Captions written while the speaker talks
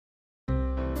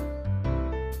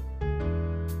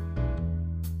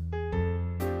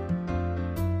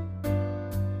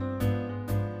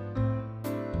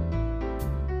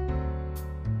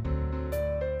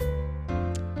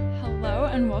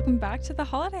and welcome back to the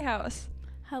Holiday House.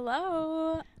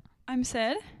 Hello. I'm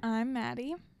Syd. I'm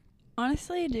Maddie.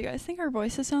 Honestly, do you guys think our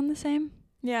voices sound the same?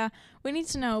 Yeah, we need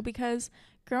to know because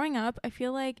growing up, I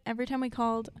feel like every time we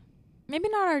called, maybe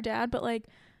not our dad, but like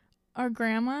our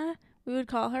grandma, we would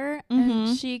call her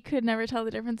and she could never tell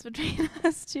the difference between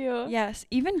us two. Yes,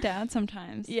 even dad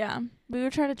sometimes. Yeah, we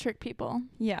would try to trick people.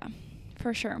 Yeah,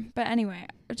 for sure. But anyway,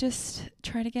 just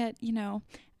try to get,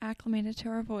 acclimated to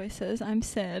our voices. I'm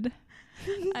Syd.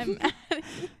 I'm Maddie.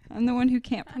 I'm the one who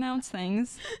can't pronounce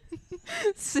things.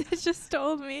 Syd just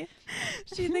told me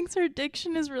she thinks her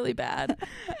diction is really bad.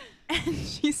 And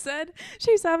she said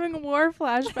she's having war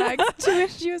flashbacks to when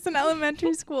she was in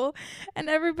elementary school and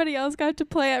everybody else got to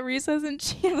play at recess and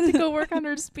she had to go work on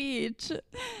her speech.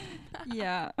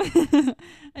 Yeah.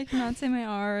 I cannot say my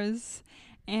R's.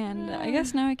 And I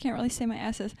guess now I can't really say my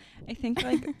S's. I think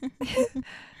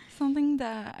something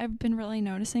that I've been really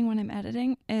noticing when I'm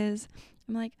editing is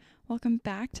I'm like, welcome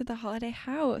back to the Holiday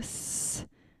House.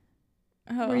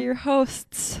 Oh. We're your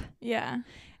hosts. Yeah.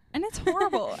 And it's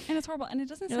horrible. And it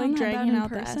doesn't You're sound like that bad dragging in out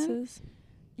person. the S's.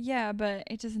 Yeah, but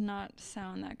it does not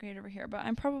sound that great over here. But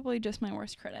I'm probably just my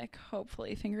worst critic.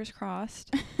 Hopefully, fingers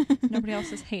crossed. Nobody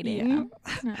else is hating.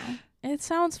 Yeah. No. It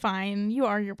sounds fine. You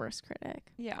are your worst critic.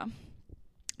 Yeah.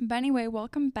 But anyway,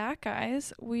 welcome back,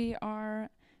 guys. We are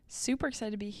super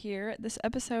excited to be here. This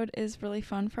episode is really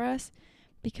fun for us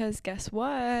because guess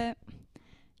what?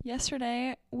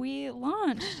 Yesterday, we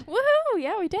launched. Woohoo!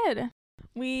 Yeah, we did.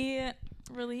 We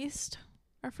released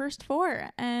our first 4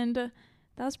 and that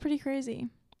was pretty crazy.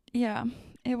 Yeah,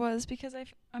 it was because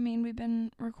we've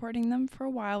been recording them for a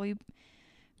while. We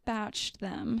batched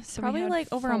them. So probably we had like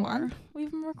over 4. a month we've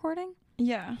been recording.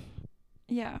 Yeah.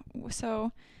 Yeah.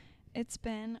 So it's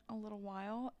been a little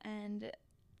while, and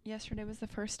yesterday was the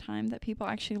first time that people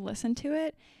actually listened to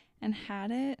it and had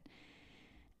it.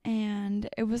 And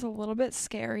it was a little bit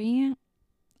scary.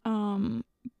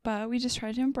 But we just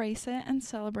tried to embrace it and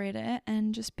celebrate it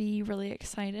and just be really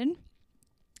excited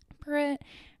for it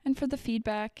and for the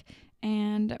feedback.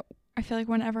 And I feel like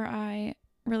whenever I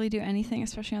really do anything,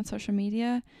 especially on social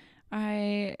media,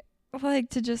 I like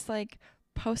to just like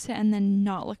post it and then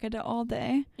not look at it all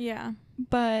day. Yeah.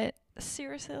 But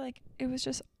seriously, it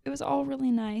was all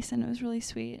really nice and it was really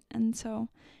sweet. And so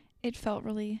it felt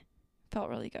really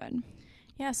good.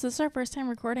 Yeah, so this is our first time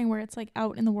recording where it's like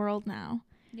out in the world now.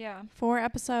 Yeah. 4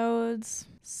 episodes.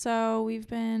 So we've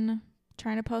been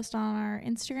trying to post on our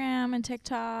Instagram and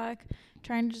TikTok,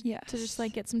 trying to just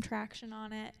like get some traction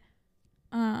on it.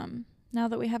 Now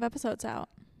that we have episodes out.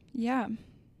 Yeah.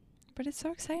 But it's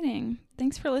so exciting.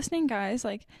 Thanks for listening, guys.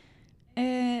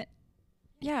 It's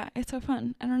so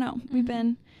fun. I don't know. Mm-hmm. We've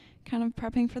been kind of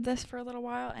prepping for this for a little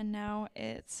while, and now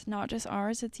it's not just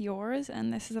ours, it's yours,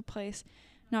 and this is a place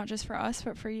not just for us,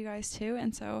 but for you guys too.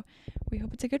 And so we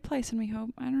hope it's a good place, and we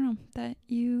hope, that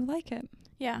you like it.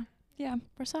 Yeah. Yeah.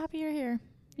 We're so happy you're here.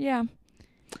 Yeah.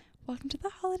 Welcome to the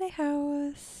Holiday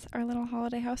House, our little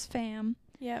Holiday House fam.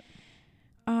 Yep.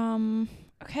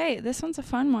 Okay, this one's a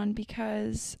fun one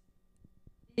because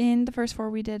in the first 4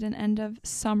 we did an end of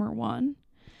summer one.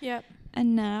 Yep.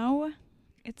 And now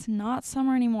it's not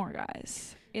summer anymore,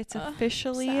 guys. It's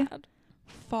officially sad.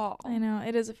 Fall. I know,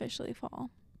 it is officially fall.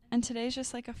 And today's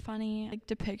just like a funny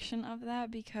depiction of that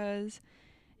because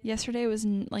yesterday was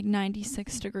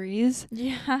 96 degrees.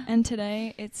 Yeah. And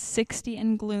today it's 60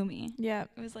 and gloomy. Yep.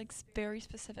 It was very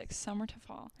specific, summer to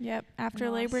fall. Yep. After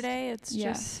Labor Day,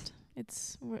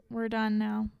 it's we're done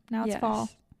now. Now it's fall.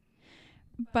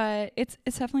 But it's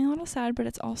definitely a little sad, but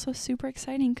it's also super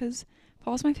exciting because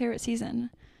fall's my favorite season.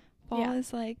 Fall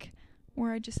is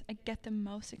where I get the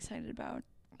most excited about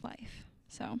life.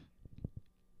 So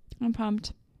I'm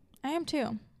pumped. I am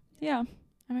too. Yeah.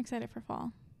 I'm excited for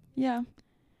fall. Yeah.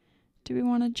 Do we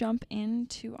want to jump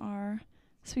into our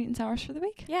sweet and sours for the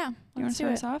week? Yeah. You want to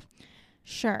start us off?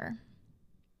 Sure.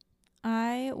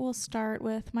 I will start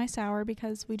with my sour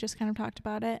because we just kind of talked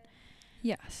about it.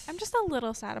 Yes. I'm just a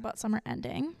little sad about summer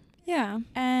ending. Yeah.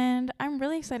 And I'm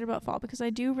really excited about fall because I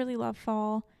do really love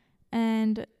fall.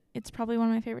 And it's probably one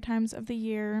of my favorite times of the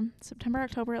year. September,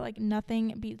 October,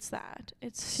 nothing beats that.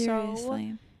 It's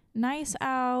seriously so nice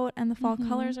out and the fall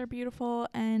colors are beautiful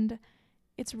and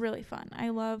it's really fun. I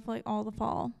love all the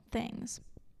fall things.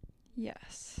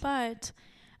 Yes. But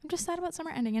I'm just sad about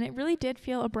summer ending, and it really did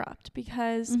feel abrupt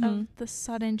because of the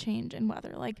sudden change in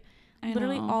weather.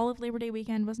 Literally all of Labor Day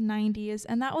weekend was 90s,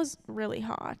 and that was really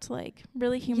hot,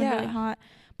 really humid, really hot.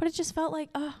 But it just felt like,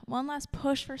 one last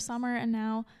push for summer, and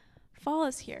now fall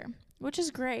is here, which is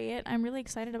great. I'm really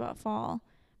excited about fall,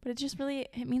 but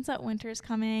it means that winter is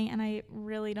coming, and I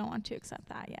really don't want to accept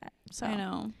that yet. So I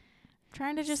know.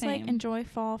 Trying to just Same. like enjoy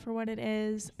fall for what it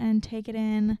is and take it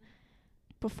in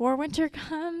before winter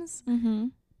comes.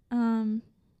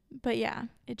 But yeah,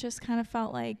 it just kind of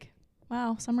felt like,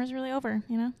 wow, summer's really over,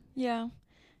 you know? Yeah.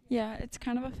 Yeah, it's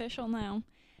kind of official now.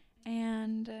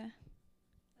 And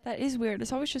that is weird.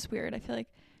 It's always just weird. I feel like,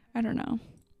 I don't know.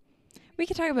 We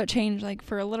could talk about change like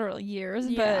for literal years,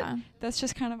 but that's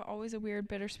just kind of always a weird,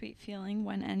 bittersweet feeling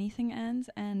when anything ends.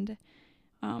 And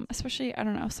especially, I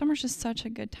don't know, summer's just such a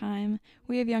good time.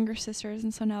 We have younger sisters,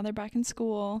 and so now they're back in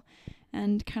school,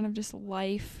 and kind of just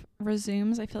life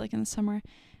resumes. I feel like in the summer,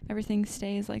 everything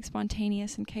stays like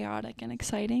spontaneous and chaotic and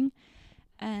exciting,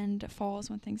 and fall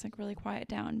is when things like really quiet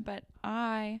down. But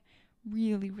I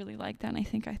really, really like that, and I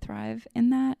think I thrive in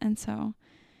that, and so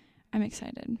I'm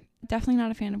excited. Definitely not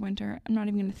a fan of winter. I'm not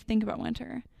even going to think about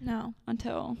winter. No.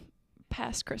 Until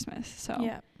past Christmas. So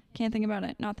yeah. Can't think about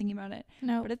it. Not thinking about it.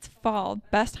 No. But it's fall.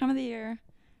 Best time of the year.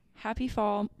 Happy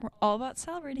fall. We're all about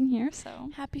celebrating here, so.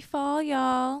 Happy fall,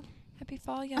 y'all. Happy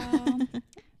fall, y'all.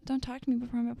 Don't talk to me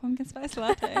before my pumpkin spice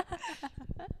latte.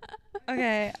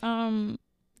 Okay.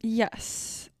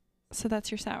 Yes. So that's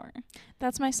your sour.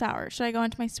 That's my sour. Should I go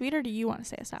into my sweet, or do you want to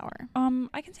say a sour?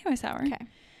 I can say my sour.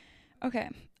 Okay.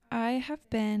 I have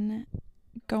been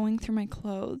going through my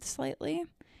clothes lately.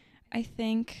 I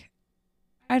think,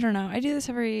 I don't know, I do this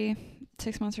every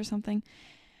 6 months or something,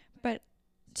 but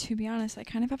to be honest, I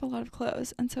kind of have a lot of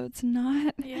clothes, and so it's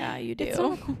not, yeah, you do. It's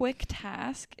not a quick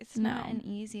task. It's not an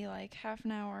easy, like, half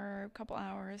an hour, couple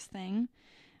hours thing.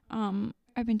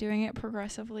 I've been doing it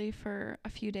progressively for a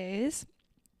few days.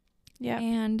 Yeah.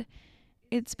 And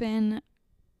it's been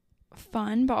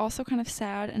fun, but also kind of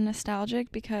sad and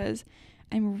nostalgic because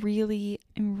I'm really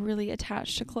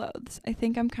attached to clothes. I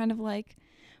think I'm kind of like,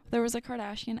 there was a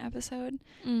Kardashian episode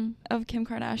of Kim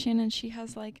Kardashian, and she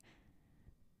has like,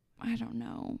 I don't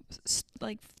know,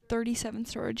 like 37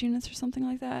 storage units or something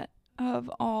like that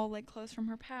of all like clothes from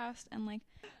her past and like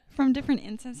from different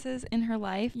instances in her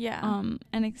life. Yeah.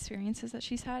 And experiences that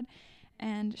she's had.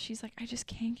 And she's like, I just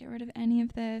can't get rid of any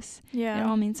of this. Yeah. It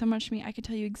all means so much to me. I could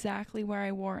tell you exactly where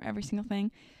I wore every single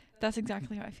thing. That's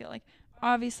exactly how I feel. Like,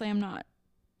 obviously,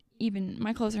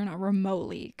 my clothes are not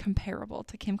remotely comparable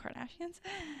to Kim Kardashian's,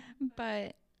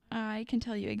 but I can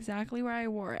tell you exactly where I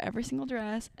wore every single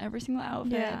dress, every single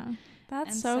outfit. Yeah.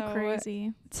 That's so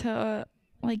crazy. To,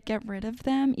 like, get rid of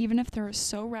them, even if they're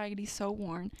so raggedy, so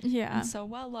worn, and so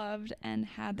well loved and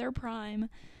had their prime,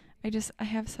 I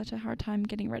have such a hard time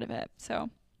getting rid of it. So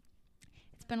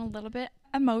it's been a little bit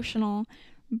emotional,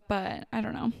 but I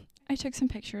don't know. I took some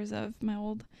pictures of my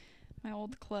old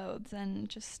clothes and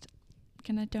just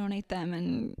gonna donate them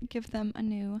and give them a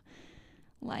new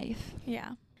life.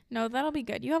 Yeah. No, that'll be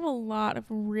good. You have a lot of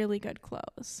really good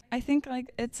clothes. I think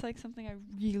like it's like something I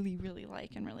really, really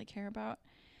like and really care about.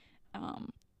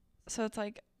 So it's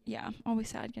like, yeah, always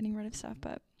sad getting rid of stuff,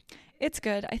 but it's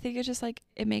good. I think it's just like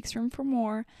it makes room for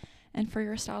more and for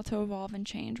your style to evolve and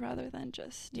change rather than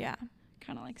just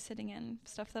kind of like sitting in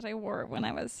stuff that I wore when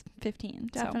I was 15.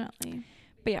 Definitely. So,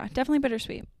 but yeah, definitely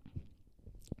bittersweet.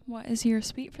 What is your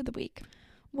sweet for the week?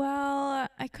 Well,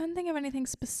 I couldn't think of anything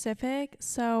specific,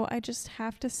 so I just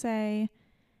have to say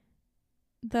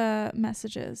the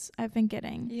messages I've been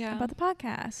getting about the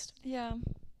podcast. Yeah.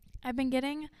 I've been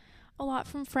getting a lot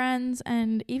from friends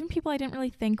and even people I didn't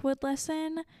really think would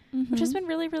listen, which has been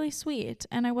really, really sweet.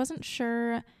 And I wasn't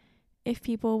sure if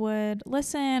people would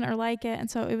listen or like it. And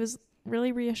so it was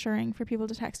really reassuring for people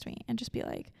to text me and just be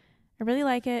like, I really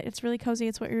like it. It's really cozy.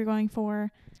 It's what you're going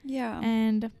for. Yeah.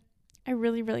 And I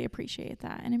really, really appreciate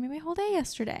that. And it made my whole day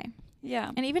yesterday.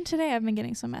 Yeah. And even today I've been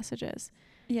getting some messages.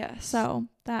 Yes. So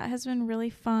that has been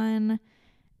really fun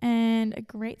and a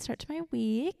great start to my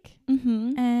week.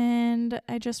 And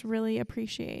I just really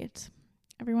appreciate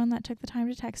everyone that took the time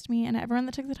to text me and everyone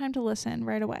that took the time to listen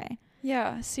right away.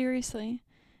 Yeah, seriously.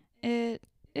 It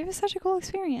was such a cool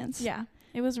experience. Yeah,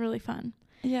 it was really fun.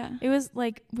 Yeah. It was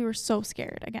like we were so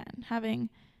scared again, having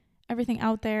everything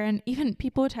out there, and even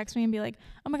people would text me and be like,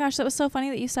 oh my gosh, that was so funny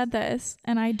that you said this,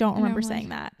 and I don't remember saying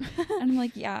that. And I'm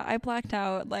like, yeah, I blacked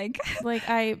out. Like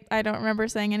I don't remember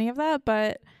saying any of that,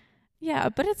 but yeah,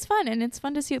 but it's fun, and it's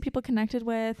fun to see what people connected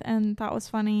with and thought was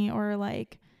funny, or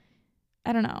like,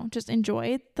 I don't know, just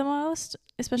enjoyed the most,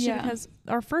 especially because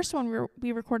our first one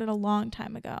we recorded a long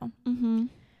time ago.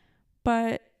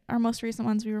 But our most recent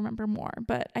ones we remember more.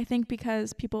 But I think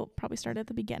because people probably started at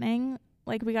the beginning,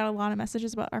 like we got a lot of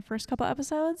messages about our first couple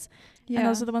episodes. Yeah. And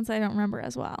those are the ones that I don't remember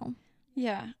as well.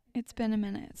 Yeah. It's been a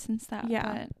minute since that.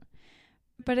 Yeah.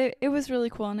 But it was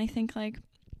really cool. And I think like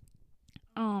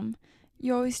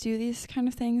you always do these kind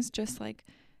of things just like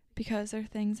because they're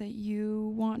things that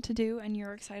you want to do and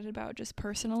you're excited about just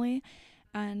personally,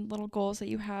 and little goals that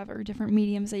you have or different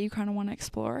mediums that you kind of want to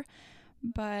explore.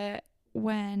 But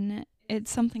when it's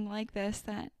something like this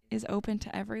that is open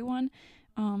to everyone,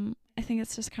 I think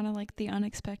it's just kind of like the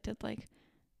unexpected like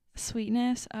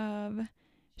sweetness of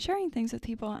sharing things with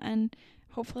people and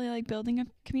hopefully like building a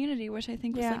community, which I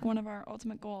think was like one of our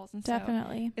ultimate goals. And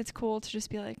definitely, so it's cool to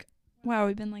just be like, wow,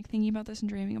 we've been like thinking about this and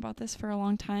dreaming about this for a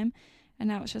long time, and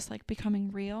now it's just like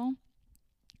becoming real,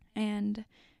 and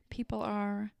people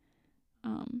are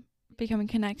becoming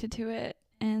connected to it.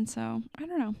 And so I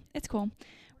don't know, it's cool.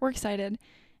 We're excited,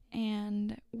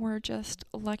 and we're just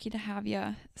lucky to have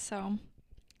you. So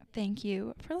thank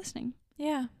you for listening.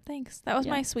 Yeah, thanks. That was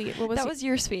my sweet. What was that? Was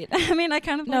your sweet. I mean, I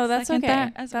kind of no, that's okay.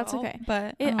 That as that's well, okay.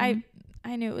 But I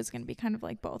knew it was gonna be kind of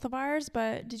like both of ours.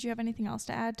 But did you have anything else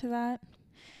to add to that?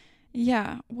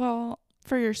 Yeah. Well,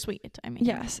 for your sweet, I mean.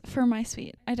 Yes, for my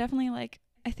sweet. I definitely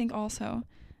I think also,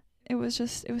 it was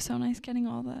so nice getting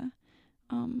all the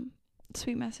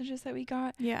sweet messages that we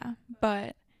got. Yeah.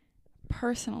 But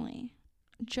personally,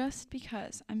 just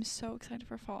because I'm so excited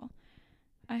for fall,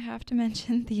 I have to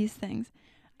mention these things.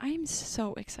 I am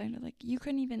so excited. Like, you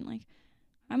couldn't even,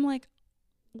 I'm,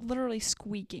 literally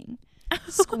squealing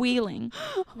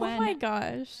when oh my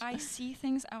gosh, I see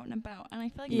things out and about. And I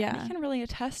feel like Maddie can really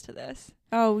attest to this.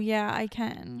 Oh, yeah, I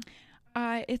can.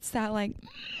 It's that,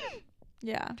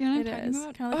 yeah, do you know what I'm talking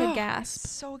about? Kind of like a gasp.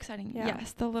 So exciting. Yeah.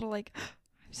 Yes, the little, I'm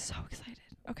so excited.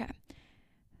 Okay.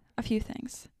 A few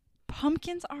things.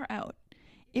 Pumpkins are out.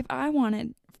 If I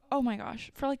wanted, oh my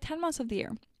gosh, for 10 months of the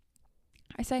year,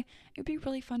 I say it would be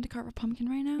really fun to carve a pumpkin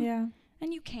right now. Yeah.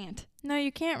 And you can't. No,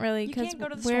 you can't really, because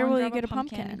where will you get a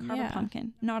pumpkin? And carve a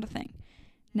pumpkin? Not a thing.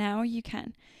 Now you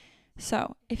can.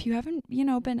 So if you haven't,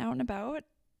 been out and about,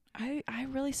 I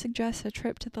really suggest a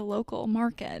trip to the local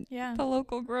market. Yeah. The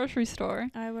local grocery store.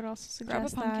 I would also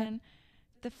suggest grab a pumpkin.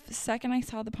 The second I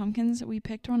saw the pumpkins, we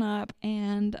picked one up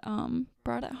and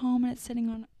brought it home, and it's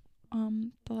sitting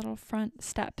on the little front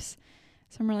steps.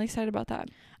 So I'm really excited about that.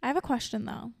 I have a question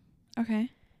though.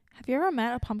 Okay. Have you ever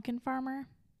met a pumpkin farmer?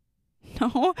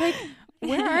 No.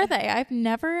 Where are they? I've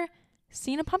never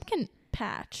seen a pumpkin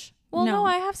patch. Well, no,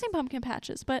 I have seen pumpkin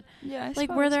patches, but yeah,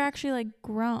 where they're actually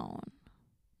grown,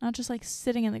 not just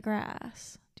sitting in the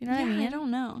grass. Do you know what I mean? I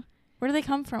don't know. Where do they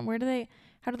come from?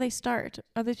 How do they start?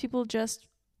 Are those people just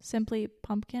simply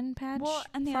pumpkin patch Well,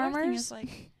 and the farmers? other thing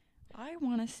is I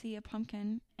want to see a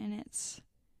pumpkin in its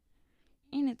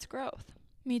growth.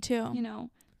 Me too.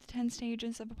 The 10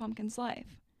 stages of a pumpkin's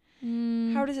life.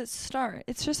 Mm. How does it start?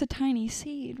 It's just a tiny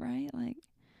seed, right?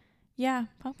 Yeah,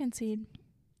 pumpkin seed.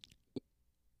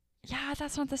 Yeah,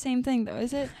 that's not the same thing though,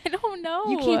 is it? I don't know.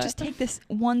 You can't just take this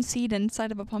one seed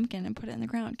inside of a pumpkin and put it in the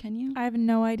ground, can you? I have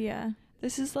no idea.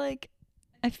 This is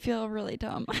I feel really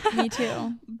dumb. Me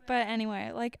too. But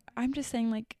anyway, I'm just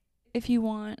saying, if you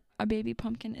want a baby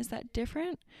pumpkin, is that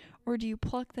different? Or do you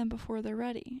pluck them before they're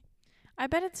ready? I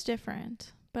bet it's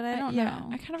different, but I don't know.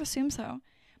 I kind of assume so.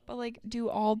 But do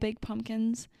all big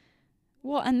pumpkins?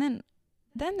 Well, and then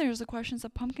there's the questions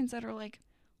of pumpkins that are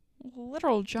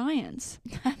literal giants.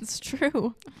 That's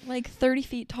true. 30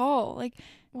 feet tall.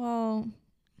 Well,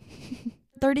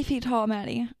 30 feet tall,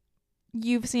 Maddie.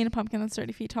 You've seen a pumpkin that's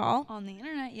 30 feet tall? On the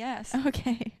internet, yes.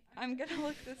 Okay. I'm going to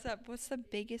look this up. What's the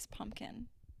biggest pumpkin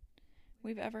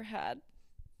we've ever had?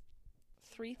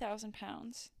 3,000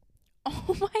 pounds.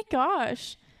 Oh my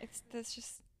gosh. That's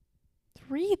just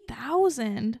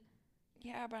 3,000.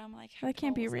 Yeah, but I'm that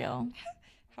can't be real.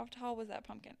 How tall was that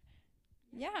pumpkin?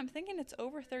 Yeah, I'm thinking it's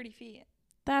over 30 feet.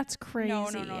 That's crazy. No.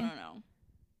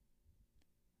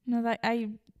 No, that I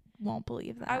won't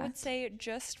believe that. I would say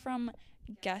just from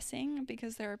guessing,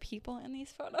 because there are people in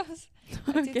these photos,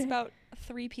 it's about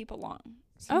 3 people long.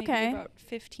 So maybe about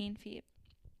 15 feet.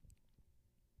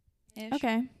 Ish.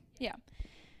 Okay.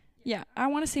 Yeah, I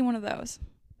want to see one of those.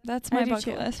 That's my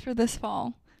bucket list for this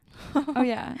fall. Oh,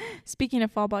 yeah. Speaking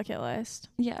of fall bucket list.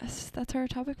 Yes, that's our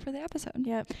topic for the episode.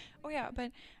 Yep. Oh, yeah,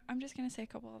 but I'm just going to say a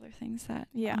couple other things that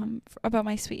about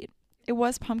my sweet. It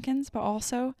was pumpkins, but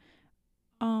also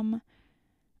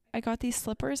I got these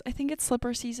slippers. I think it's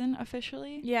slipper season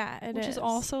officially. Yeah, it is. Which is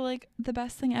also the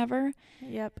best thing ever.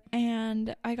 Yep.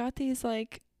 And I got these the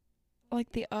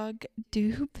UGG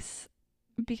dupes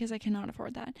because I cannot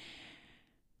afford that.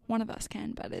 One of us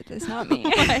can, but it is not me.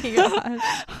 Oh my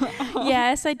gosh.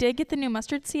 Yes, I did get the new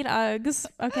mustard seed Uggs.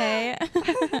 Okay.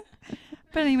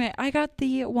 But anyway, I got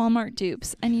the Walmart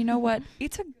dupes, and you know what?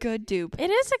 It's a good dupe. It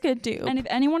is a good dupe. And if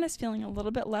anyone is feeling a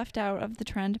little bit left out of the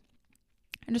trend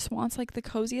and just wants the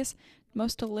coziest,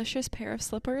 most delicious pair of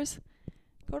slippers,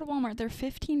 Go to Walmart. They're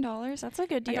 $15. That's a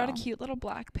good deal. I got a cute little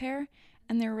black pair,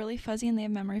 and they're really fuzzy, and they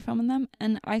have memory foam in them.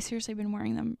 And I seriously been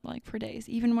wearing them like for days.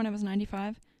 Even when I was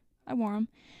 95, I wore them.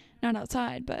 Not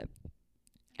outside, but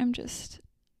I'm just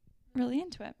really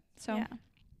into it. So yeah.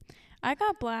 I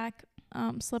got black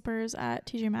slippers at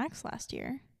TJ Maxx last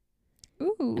year.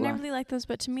 Ooh. And I really like those,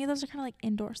 but to me, those are kind of like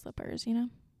indoor slippers, you know?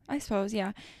 I suppose,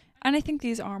 yeah. And I think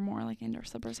these are more like indoor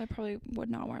slippers. I probably would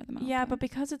not wear them outside. Yeah, but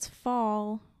because it's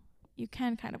fall, you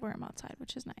can kind of wear them outside,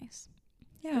 which is nice.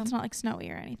 Yeah. It's not like snowy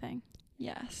or anything.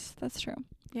 Yes, that's true.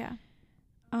 Yeah.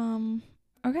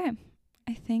 Okay.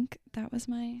 I think that was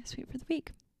my sweet for the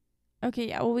week. Okay,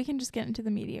 yeah. Well, we can just get into the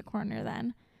media corner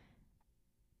then.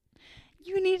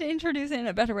 You need to introduce it in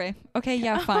a better way. Okay,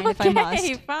 yeah, fine, if I must.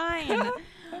 Okay, fine.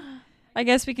 I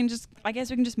guess we can just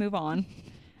move on.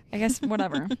 I guess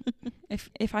whatever.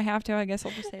 If I have to, I guess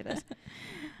I'll just say this.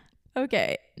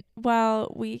 Okay.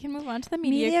 Well, we can move on to the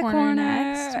media corner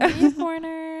next. Media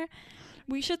corner.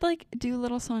 We should like do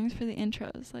little songs for the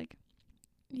intros, like.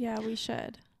 Yeah, we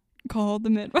should. Called the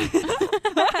Midwife.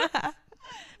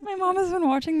 My mom has been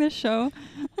watching this show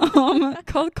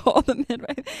called Call the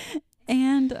Midwife,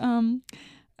 and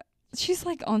she's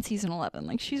like on season 11,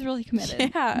 like she's really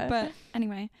committed. Yeah. But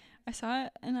anyway, I saw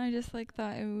it and I just like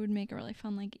thought it would make a really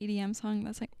fun like EDM song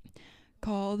that's like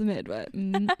Call the Midwife.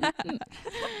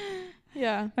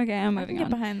 Yeah. Okay, I'm I moving can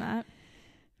on. get behind that.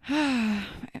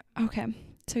 Okay,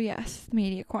 so yes,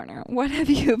 media corner. What have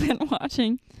you been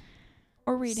watching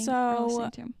or reading or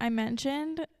listening to? I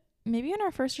mentioned maybe in our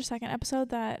first or second episode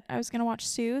that I was going to watch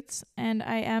Suits, and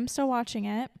I am still watching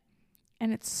it,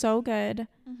 and it's so good.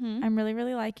 Mm-hmm. I'm really,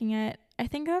 really liking it. I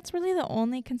think that's really the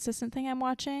only consistent thing I'm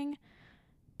watching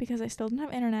because I still don't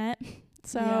have internet,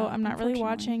 so Yeah, I'm not really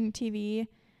watching TV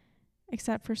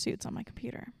except for Suits on my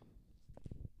computer.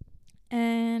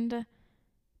 And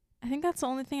I think that's the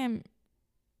only thing I'm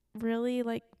really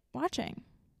like watching.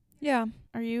 Yeah.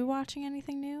 Are you watching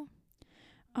anything new?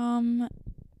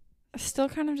 Still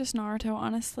kind of just Naruto,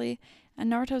 honestly.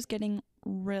 And Naruto's getting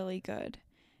really good.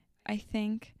 I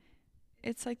think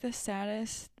it's like the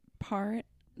saddest part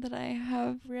that I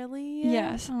have Really?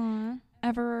 Yes. Aww.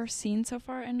 ever seen so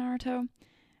far in Naruto.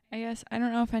 I guess I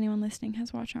don't know if anyone listening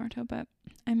has watched Naruto, but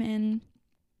I'm in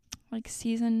like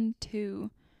season 2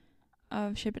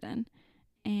 of Shippuden.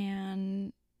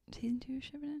 And season 2 of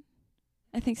Shippuden?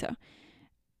 I think so.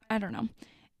 I don't know.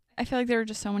 I feel like there are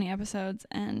just so many episodes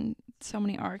and so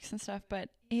many arcs and stuff, but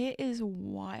it is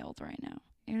wild right now.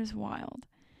 It is wild.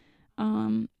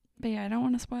 But yeah, I don't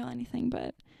want to spoil anything,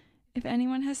 but if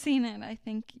anyone has seen it, I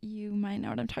think you might know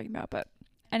what I'm talking about. But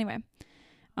anyway,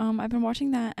 I've been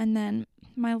watching that, and then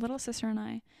my little sister and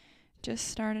I just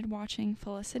started watching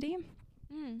Felicity.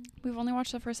 We've only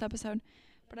watched the first episode,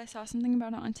 but I saw something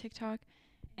about it on TikTok,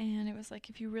 and it was like,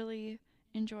 if you really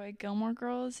enjoy Gilmore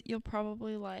Girls, you'll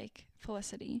probably like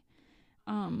Felicity.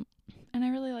 And I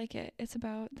really like it. It's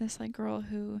about this like girl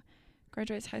who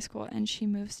graduates high school and she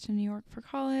moves to New York for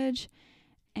college,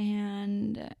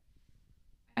 and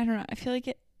I don't know, I feel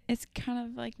like it's kind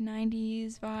of like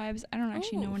 90s vibes. I don't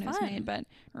actually know when it was made, but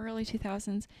early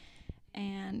 2000s.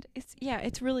 And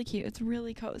it's really cute. It's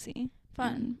really cozy.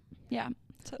 Fun. Yeah.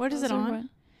 So what is it on?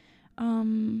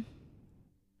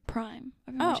 Prime.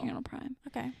 I've been watching it on Prime.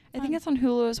 Okay. I think it's on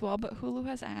Hulu as well, but Hulu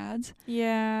has ads.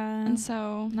 Yeah. And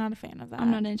so not a fan of that.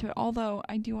 I'm not into it. Although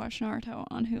I do watch Naruto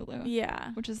on Hulu.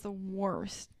 Yeah. Which is the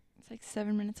worst. It's like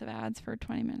 7 minutes of ads for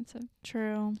 20 minutes of.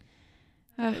 True.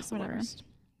 That is whatever. Worst.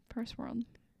 First world.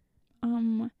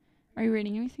 Are you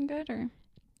reading anything good or?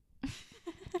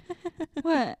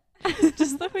 What?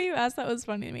 Just the way you asked that was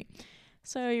funny to me.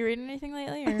 So, you reading anything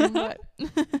lately or what?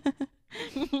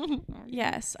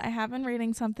 Yes, I have been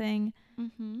reading something.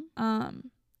 Mm-hmm.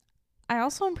 I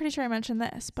also am pretty sure I mentioned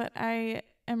this, but I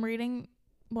am reading,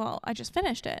 well, I just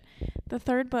finished it. The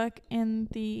third book in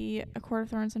the A Court of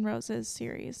Thorns and Roses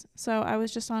series. So I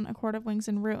was just on A Court of Wings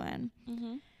and Ruin.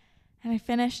 Mm-hmm. And I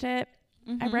finished it.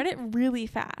 Mm-hmm. I read it really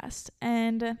fast.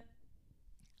 And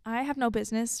I have no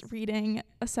business reading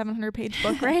a 700-page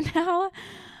book right now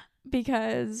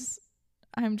because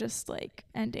I'm just like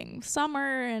ending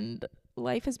summer and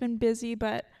life has been busy.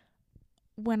 But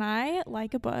when I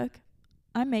like a book,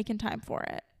 I'm making time for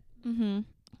it. Mm-hmm.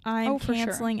 I'm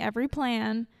canceling every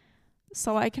plan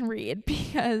so I can read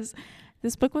because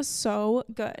this book was so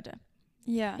good.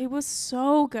 Yeah. It was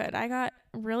so good. I got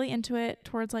really into it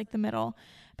towards like the middle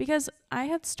because I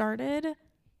had started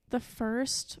the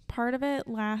first part of it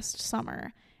last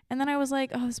summer. And then I was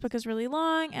like, oh, this book is really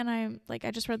long. And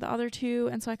I just read the other two.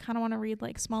 And so I kind of want to read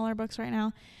like smaller books right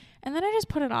now. And then I just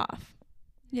put it off.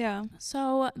 Yeah.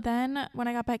 So then when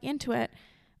I got back into it,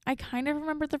 I kind of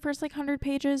remembered the first like 100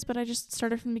 pages, but I just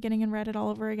started from the beginning and read it all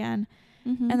over again.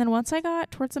 Mm-hmm. And then once I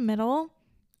got towards the middle,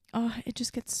 it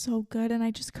just gets so good, and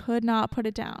I just could not put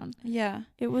it down. Yeah.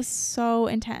 It was so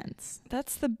intense.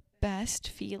 That's the best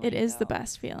feeling. It is though. the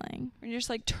best feeling. When you're just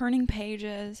like turning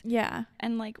pages. Yeah.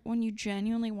 And like when you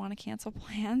genuinely want to cancel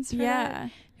plans for Yeah.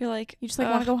 it, you're like, You just like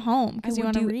want to go home because you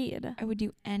want to read. I would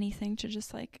do anything to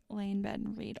just like lay in bed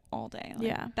and read all day. Like,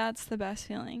 Yeah. That's the best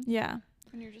feeling. Yeah.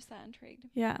 When you're just that intrigued.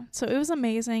 Yeah. So it was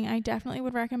amazing. I definitely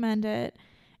would recommend it.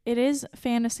 It is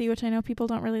fantasy, which I know people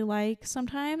don't really like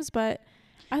sometimes, but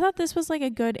I thought this was like a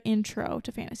good intro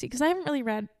to fantasy because I haven't really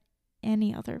read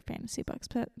any other fantasy books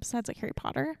besides like Harry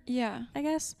Potter. Yeah. I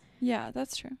guess. Yeah,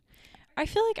 that's true. I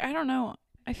feel like, I don't know.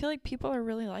 I feel like people are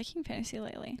really liking fantasy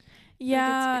lately.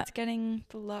 Yeah. Like it's getting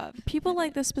the love. People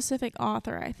like this specific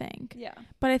author, I think. Yeah.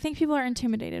 But I think people are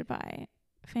intimidated by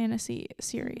fantasy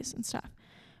series and stuff.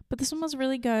 But this one was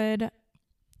really good.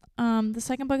 The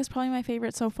second book is probably my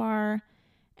favorite so far.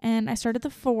 And I started the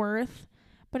fourth.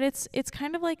 But it's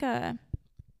kind of like a...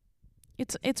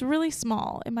 It's really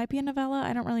small. It might be a novella.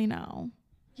 I don't really know.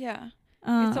 Yeah.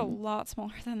 It's a lot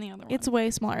smaller than the other one. It's way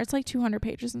smaller. It's like 200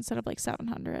 pages instead of like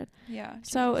 700. Yeah.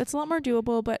 So it's a lot more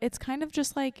doable, but it's kind of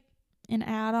just like an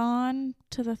add-on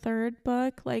to the third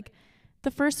book. Like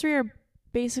the first three are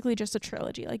basically just a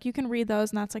trilogy. Like you can read those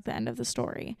and that's like the end of the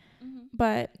story. Mm-hmm.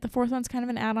 But the fourth one's kind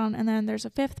of an add-on, and then there's a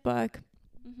fifth book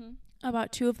Mm-hmm.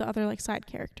 about two of the other like side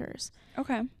characters.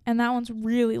 Okay. And that one's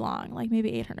really long, like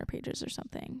maybe 800 pages or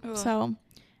something. Ugh. So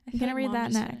I'm going to read Mom that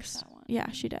just next. finished that one. Yeah,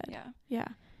 she did. Yeah. Yeah.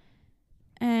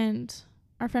 And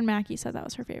our friend Mackie said that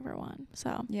was her favorite one.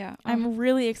 So Yeah. I'm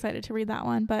really excited to read that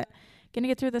one, but gonna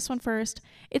get through this one first.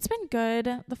 It's been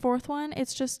good. The fourth one,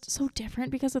 it's just so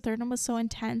different because the third one was so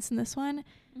intense, and this one,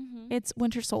 it's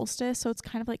winter solstice, so it's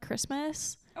kind of like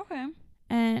Christmas. Okay.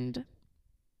 And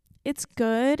it's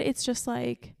good. It's just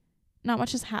like not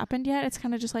much has happened yet. It's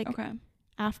kind of just like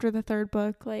after the third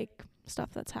book, like stuff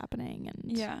that's happening,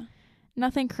 and Yeah.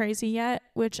 nothing crazy yet,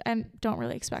 which I don't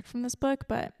really expect from this book,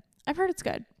 but I've heard it's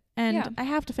good. And Yeah. I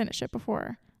have to finish it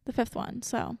before the fifth one.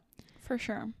 So For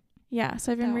sure. yeah,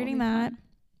 so I've been That will reading be that, fun.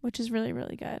 which is really,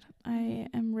 really good. I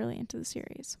am really into the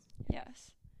series.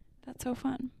 Yes. That's so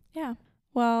fun. Yeah.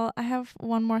 Well, I have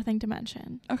one more thing to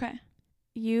mention. Okay.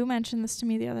 You mentioned this to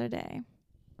me the other day.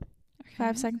 Okay.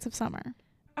 5 Seconds of Summer.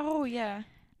 Oh, yeah.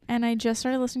 And I just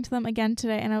started listening to them again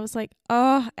today, and I was like,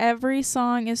 oh, every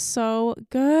song is so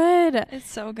good. It's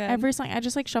so good. Every song. I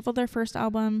just like shuffled their first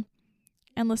album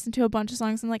and listened to a bunch of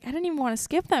songs, and like I didn't even want to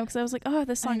skip them because I was like, oh,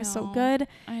 this song is so good.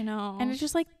 I know. And it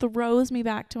just like throws me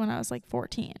back to when I was like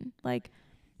 14. Like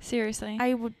seriously.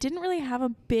 I didn't really have a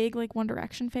big like One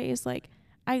Direction phase. Like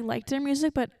I liked their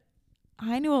music, but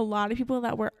I knew a lot of people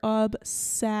that were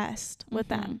obsessed with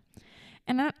them.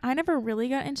 And I never really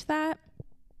got into that.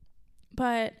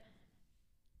 But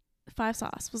Five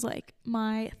Sauce was like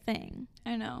my thing.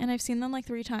 I know. And I've seen them like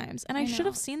 3 times. And I should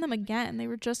have seen them again. They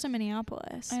were just in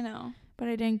Minneapolis. I know. But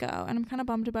I didn't go. And I'm kind of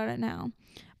bummed about it now.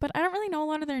 But I don't really know a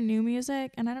lot of their new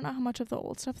music. And I don't know how much of the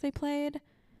old stuff they played.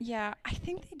 Yeah, I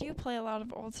think they do play a lot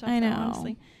of old stuff. I know. Though,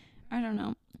 honestly. I don't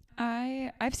know.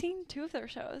 I've seen 2 of their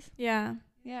shows. Yeah.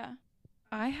 Yeah.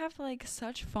 I have like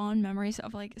such fond memories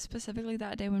of like specifically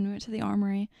that day when we went to the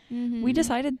Armory. Mm-hmm. We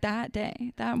decided that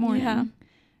day, that morning,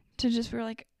 to just, we were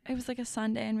like, it was like a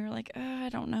Sunday, and we were like, I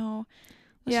don't know.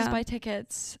 Let's just buy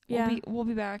tickets. We'll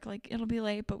be back. Like it'll be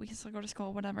late, but we can still go to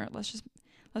school. Whatever. Let's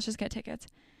just get tickets.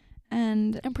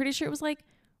 And I'm pretty sure it was like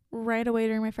right away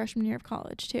during my freshman year of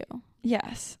college too.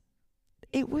 Yes.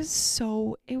 It was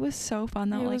so fun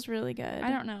though. It like, was really good. I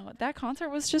don't know. That concert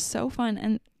was just so fun,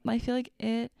 and I feel like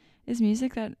it is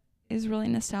music that is really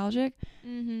nostalgic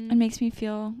and makes me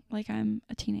feel like I'm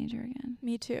a teenager again.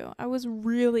 Me too. I was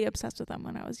really obsessed with them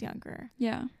when I was younger.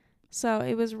 Yeah. So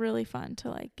it was really fun to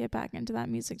like get back into that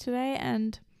music today,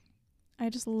 and I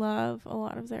just love a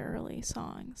lot of their early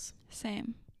songs.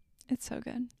 Same. It's so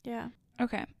good. Yeah.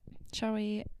 Okay. Shall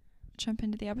we jump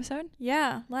into the episode?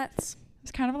 Yeah, let's.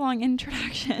 It's kind of a long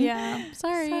introduction. Yeah.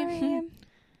 Sorry.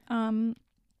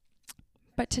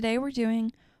 But today we're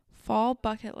doing fall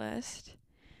bucket list.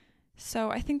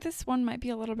 So I think this one might be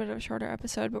a little bit of a shorter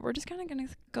episode, but we're just kind of going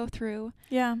to go through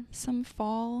some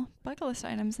fall bucket list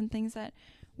items and things that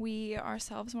we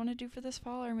ourselves want to do for this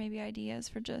fall, or maybe ideas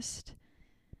for just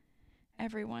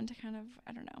everyone to kind of,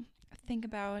 I don't know, think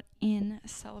about in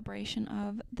celebration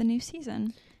of the new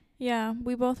season. Yeah,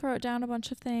 we both wrote down a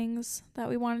bunch of things that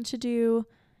we wanted to do,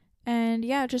 and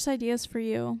yeah, just ideas for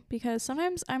you, because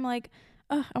sometimes I'm like,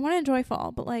 oh, I want to enjoy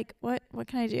fall, but like what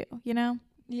can I do, you know?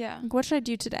 Yeah. Like, what should I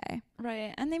do today?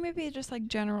 Right. And they may be just like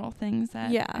general things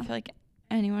that I feel like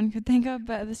anyone could think of,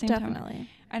 but at the same time, Definitely.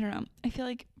 I don't know. I feel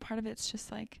like part of it's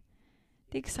just like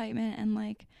the excitement and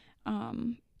like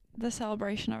the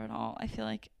celebration of it all. I feel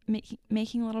like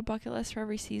making a little bucket list for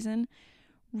every season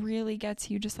really gets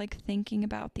you just like thinking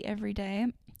about the everyday.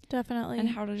 Definitely. And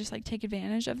how to just like take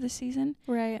advantage of the season.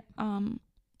 Right.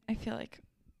 I feel like,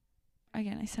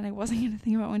 again, I said I wasn't going to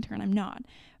think about winter and I'm not,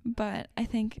 but I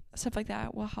think stuff like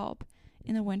that will help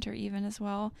in the winter even as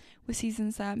well, with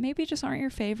seasons that maybe just aren't your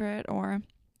favorite or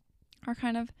are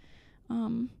kind of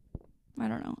I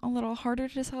don't know, a little harder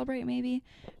to celebrate maybe.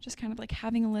 Just kind of like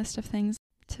having a list of things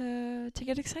to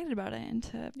get excited about it and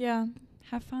to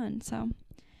have fun. So,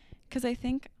 because I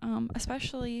think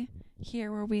especially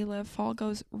here where we live, fall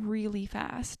goes really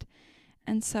fast.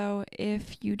 And so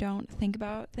if you don't think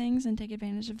about things and take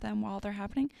advantage of them while they're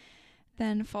happening,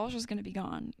 then fall's just going to be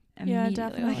gone immediately. Yeah,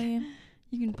 definitely. Like,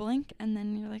 you can blink and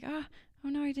then you're like, oh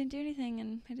no, I didn't do anything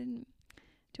and I didn't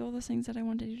do all those things that I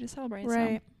wanted to do to celebrate.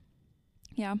 Right.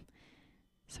 So, yeah.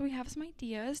 So we have some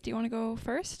ideas. Do you want to go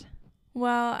first?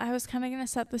 Well, I was kind of going to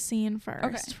set the scene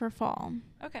first for fall.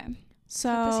 Okay. So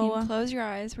set the scene. Close your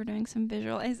eyes. We're doing some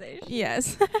visualization.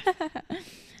 Yes.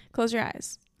 Close your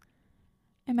eyes.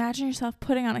 Imagine yourself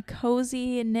putting on a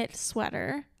cozy knit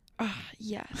sweater.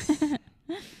 Yes.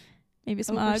 Maybe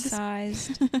some Uggs.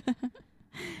 Oversized.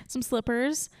 Some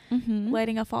slippers. Mm-hmm.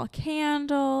 Lighting a fall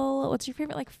candle. What's your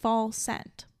favorite fall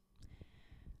scent?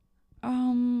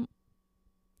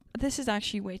 This is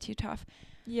actually way too tough.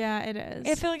 Yeah, it is.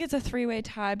 I feel like it's a 3-way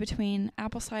tie between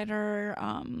apple cider,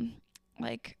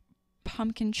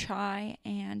 pumpkin chai,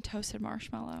 and toasted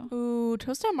marshmallow. Ooh,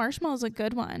 toasted marshmallow is a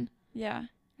good one. Yeah.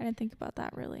 I didn't think about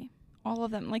that really. All of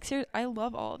them. Like, seriously, I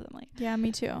love all of them. Like, yeah,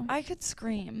 me too. I could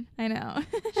scream. I know.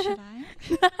 Should I?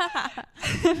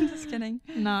 I'm just kidding.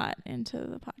 Not into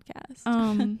the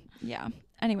podcast. Yeah.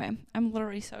 Anyway, I'm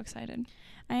literally so excited.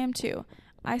 I am too.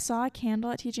 I saw a candle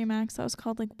at TJ Maxx that was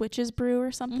called Witch's Brew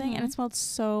or something, and it smelled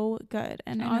so good.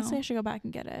 And honestly, I should go back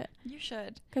and get it. You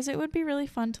should. Because it would be really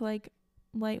fun to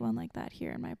light one like that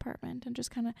here in my apartment and just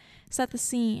kind of set the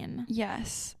scene.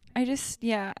 Yes. I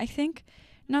think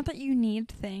not that you need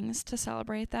things to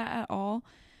celebrate that at all,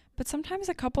 but sometimes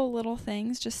a couple little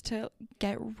things just to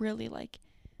get really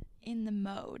in the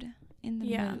mood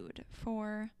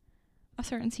for a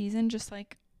certain season. Just I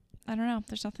don't know,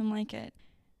 there's nothing like it.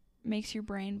 Makes your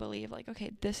brain believe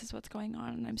okay, this is what's going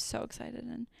on and I'm so excited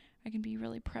and I can be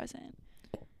really present.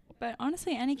 But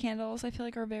honestly, any candles I feel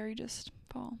are very just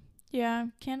fall. Yeah,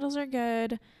 candles are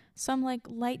good. Some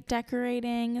light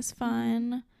decorating is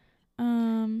fun.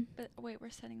 But wait,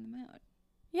 we're setting the mood.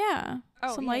 Yeah.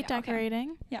 Some light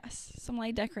decorating. Okay. Yes, some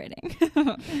light decorating.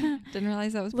 Didn't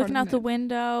realize that was looking part out of the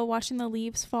window, watching the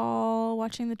leaves fall,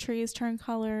 watching the trees turn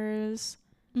colors.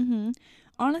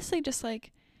 Honestly, just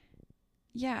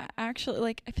yeah,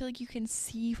 actually, I feel you can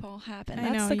see fall happen.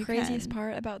 That's the craziest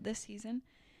part about this season.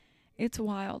 It's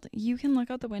wild. You can look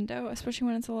out the window, especially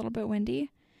when it's a little bit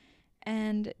windy,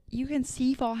 and you can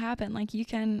see fall happen. You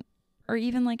can, or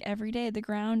even every day, the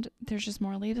ground, there's just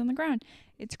more leaves on the ground.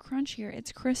 It's crunchier,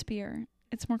 it's crispier,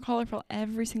 it's more colorful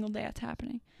every single day it's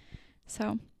happening.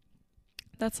 So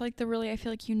that's the really, I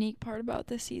feel unique part about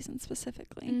this season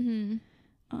specifically.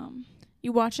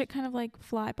 You watch it kind of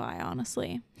fly by,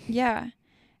 honestly. Yeah.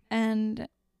 And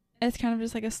it's kind of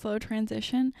just a slow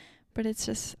transition, but it's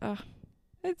just,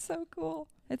 it's so cool.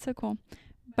 It's so cool.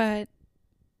 But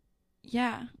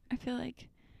yeah, I feel I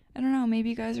don't know, maybe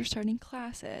you guys are starting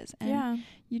classes and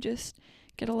you just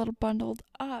get a little bundled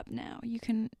up now.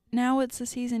 Now it's the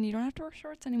season. You don't have to wear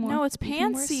shorts anymore. No, it's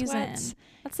pants season. Sweats.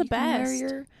 That's the best. You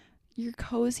can wear your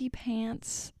cozy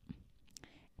pants.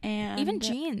 And even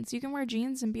jeans. You can wear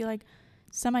jeans and be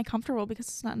semi-comfortable because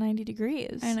it's not 90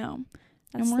 degrees. I know.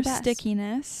 That's no more the best.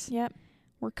 stickiness. Yep.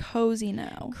 We're cozy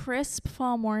now. Crisp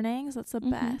fall mornings. That's the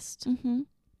best.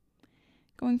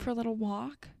 Going for a little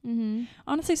walk.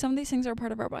 Honestly, some of these things are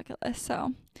part of our bucket list,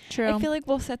 so true. I feel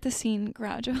we'll set the scene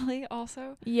gradually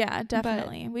also. Yeah,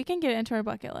 definitely. We can get into our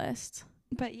bucket list.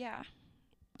 But yeah.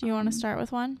 Do you want to start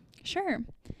with one? Sure.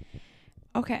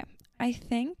 Okay. I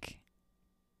think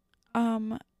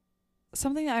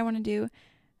something that I want to do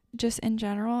just in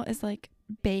general is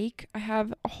bake. I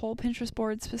have a whole Pinterest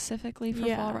board specifically for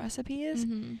fall recipes.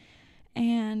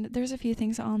 And there's a few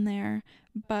things on there,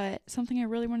 but something I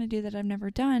really want to do that I've never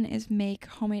done is make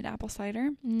homemade apple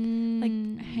cider.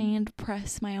 Hand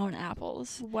press my own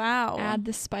apples. Wow. Add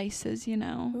the spices,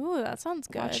 Ooh, that sounds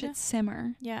good. Watch it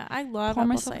simmer. Yeah, I love Pour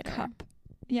apple myself cider. a cup.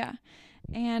 Yeah.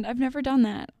 And I've never done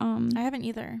that. I haven't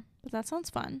either, but that sounds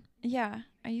fun. Yeah.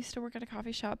 I used to work at a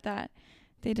coffee shop that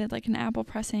they did an apple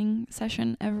pressing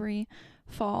session every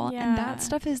fall, and that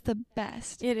stuff is the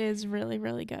best. It is really,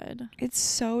 really good. It's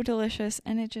so delicious,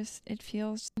 and it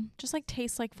feels just like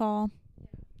tastes like fall.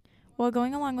 Well,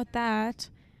 going along with that,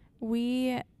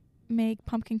 we make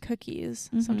pumpkin cookies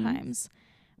sometimes,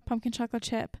 pumpkin chocolate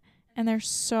chip, and they're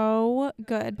so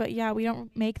good. But yeah, we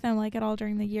don't make them like at all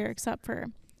during the year except for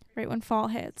right when fall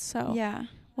hits. So yeah,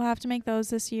 we'll have to make those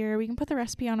this year. We can put the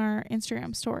recipe on our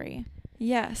Instagram story.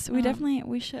 Yes, we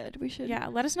should. Yeah,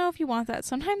 let us know if you want that.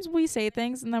 Sometimes we say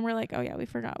things and then we're like, oh yeah, we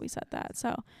forgot we said that.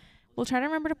 So we'll try to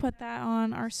remember to put that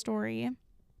on our story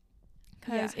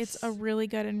because it's a really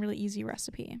good and really easy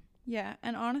recipe. Yeah,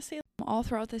 and honestly, all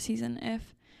throughout the season,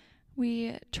 if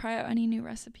we try out any new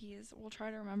recipes, we'll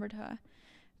try to remember to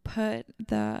put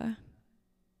the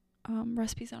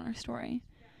recipes on our story.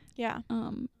 Yeah.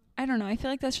 I don't know. I feel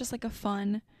like that's just like a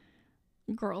fun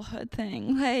girlhood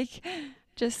thing. Like,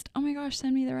 just, oh my gosh,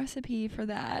 send me the recipe for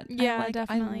that. Yeah,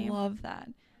 definitely. I love that.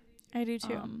 I do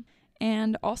too.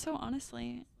 And also,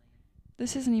 honestly,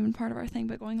 this isn't even part of our thing,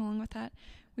 but going along with that,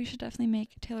 we should definitely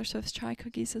make Taylor Swift's chai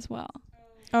cookies as well.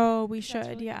 Oh, we should,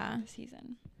 really this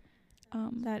season.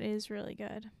 That is really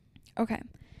good. Okay.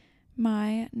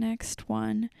 My next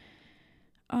one,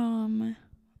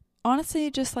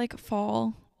 honestly, just like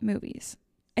fall movies.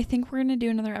 I think we're going to do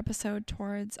another episode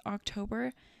towards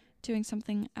October, doing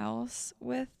something else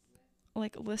with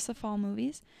like lists of fall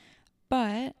movies.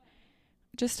 But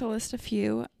just to list a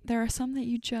few, there are some that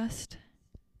you just,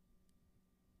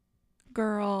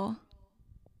 girl.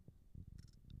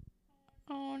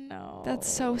 Oh no. That's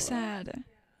so sad.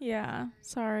 Yeah,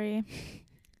 sorry.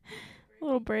 A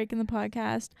little break in the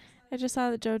podcast. I just saw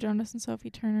that Joe Jonas and Sophie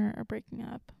Turner are breaking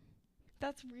up.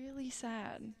 That's really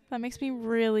sad. That makes me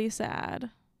really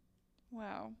sad.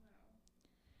 Wow.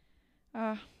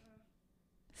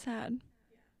 Sad.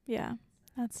 Yeah,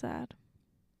 that's sad.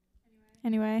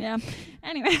 Anyway. Yeah.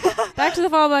 Anyway. Back to the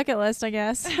fall bucket list, I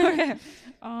guess. Okay.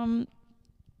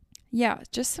 Yeah,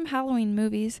 just some Halloween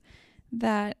movies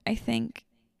that I think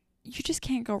you just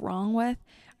can't go wrong with.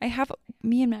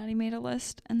 Me and Maddie made a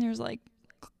list, and there's like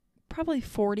probably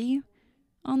 40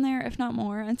 on there, if not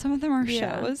more, and some of them are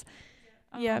shows.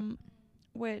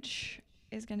 Which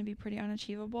is going to be pretty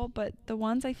unachievable, but the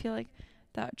ones I feel like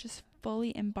that just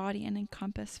fully embody and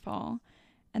encompass fall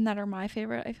and that are my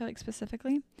favorite, I feel like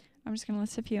specifically, I'm just going to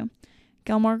list a few.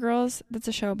 Gilmore Girls, that's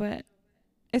a show, but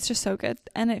it's just so good,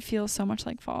 and it feels so much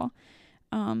like fall.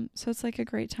 So it's like a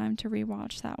great time to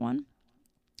rewatch that one.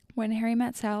 When Harry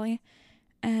Met Sally,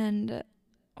 and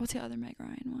what's the other Meg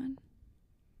Ryan one?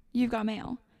 You've Got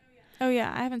Mail. Oh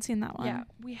yeah, I haven't seen that one. Yeah,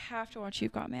 we have to watch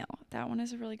You've Got Mail. That one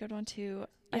is a really good one too.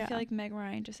 Yeah. I feel like Meg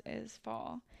Ryan just is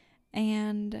fall.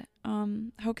 And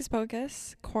Hocus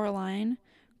Pocus, Coraline,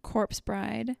 Corpse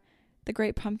Bride, The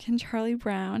Great Pumpkin, Charlie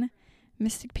Brown,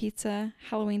 Mystic Pizza,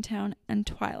 Halloween Town, and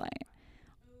Twilight.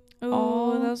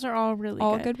 Oh, those are all really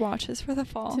all good watches for the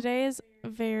fall. Today is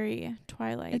very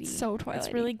Twilight-y. It's so Twilight-y.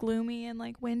 It's really gloomy and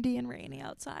like windy and rainy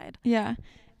outside. Yeah.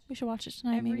 We should watch it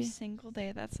tonight. Every single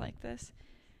day that's like this,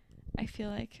 I feel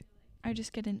like I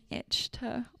just get an itch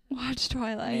to watch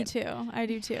Twilight. Me too. I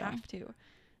do too. I have to.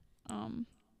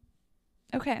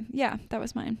 Okay, yeah, that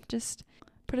was mine. Just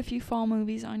put a few fall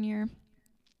movies on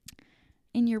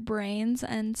in your brains,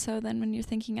 and so then when you're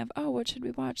thinking of, oh, what should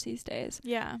we watch these days?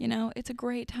 Yeah. You know, it's a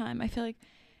great time. I feel like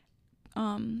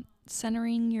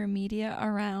centering your media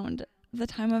around the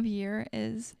time of year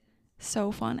is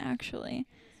so fun, actually.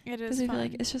 It is fun. Because I feel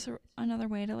like it's just another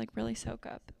way to like really soak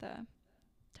up the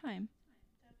time.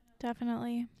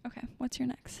 Definitely. Okay, what's your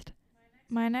next?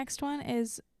 My next one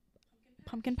is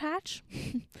Pumpkin Patch.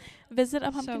 Visit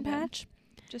a pumpkin patch.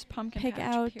 Just pumpkin Pick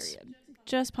patch, out period.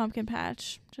 Just pumpkin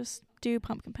patch. Just do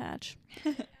pumpkin patch.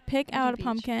 Pick out a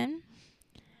pumpkin.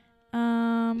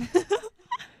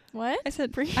 What? I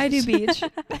said preach. I do beach.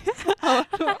 Oh,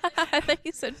 I thought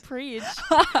you said preach.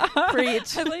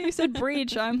 Preach. I thought you said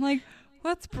breach. I'm like,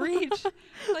 what's breach?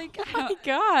 Like, oh my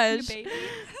gosh.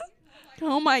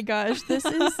 Oh my gosh. This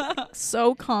is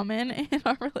so common in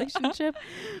our relationship.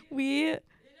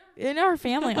 In our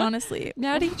family, honestly.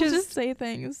 Maddie just say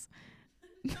things.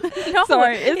 No,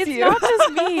 sorry, it's you. Not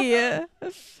just me.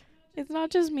 It's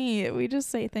not just me. We just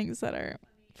say things that are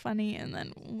funny, and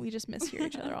then we just mishear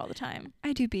each other all the time.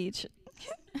 I do beach.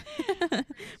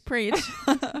 Preach.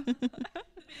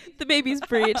 The baby's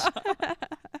preach.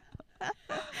 I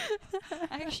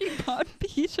actually bought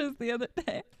peaches the other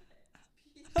day.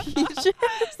 Peaches?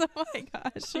 Oh my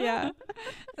gosh, yeah.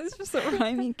 It's just a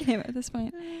rhyming game at this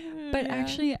point. But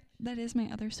actually, that is my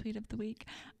other sweet of the week.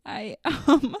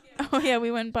 Oh yeah, we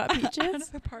went and bought peaches out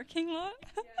of a parking lot.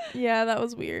 Yeah, that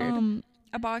was weird.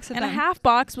 A box of and them. A half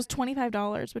box was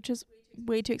 $25, which is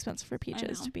way too expensive for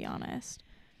peaches, to be honest.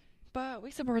 But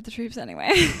we support the troops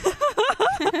anyway.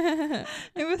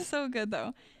 It was so good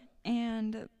though.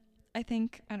 And I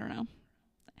think, I don't know.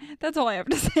 That's all I have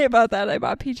to say about that. I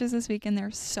bought peaches this week and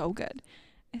they're so good.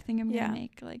 I think I'm going to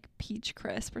make like peach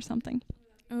crisp or something.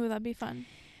 Ooh, that'd be fun.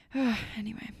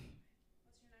 Anyway.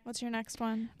 What's your next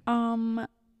one?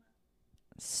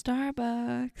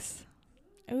 Starbucks.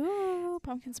 Ooh,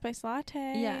 pumpkin spice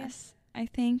latte. Yes. I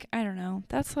think, I don't know.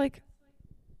 That's like,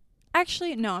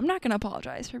 actually, no, I'm not going to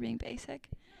apologize for being basic.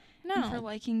 No. And for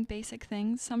liking basic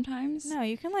things sometimes. No,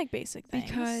 you can like basic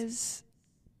things. Because,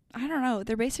 I don't know,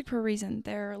 they're basic for a reason.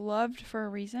 They're loved for a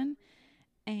reason.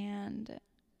 And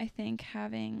I think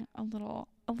having a little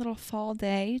fall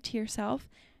day to yourself,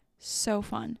 so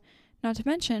fun. Not to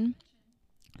mention,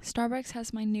 Starbucks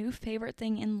has my new favorite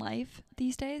thing in life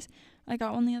these days. I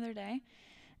got one the other day,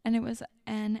 and it was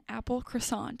an apple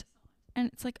croissant. And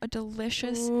it's like a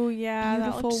delicious,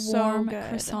 beautiful, warm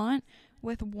croissant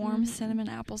with warm cinnamon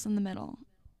apples in the middle.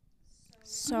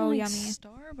 So like, yummy.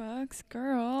 Starbucks,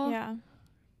 girl. Yeah.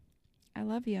 I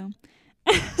love you.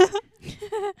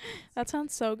 That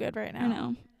sounds so good right now. I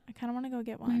know. I kind of want to go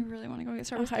get one. I really want to go get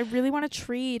Starbucks. I really want a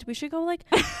treat. We should go like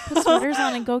put sweaters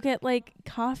on and go get like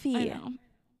coffee. I know.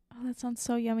 Oh, that sounds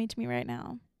so yummy to me right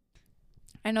now.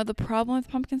 I know the problem with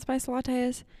pumpkin spice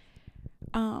lattes,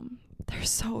 they're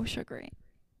so sugary.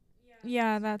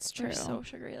 Yeah, that's true. They're so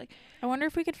sugary. Like, I wonder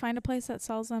if we could find a place that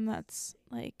sells them that's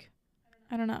like,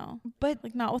 I don't know, but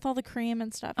like not with all the cream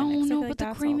and stuff. Oh no, like but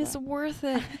the cream is worth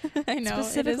it. I know.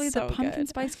 Specifically it is so the pumpkin good.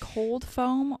 spice cold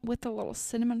foam with the little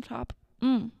cinnamon top.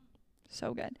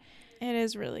 So good. It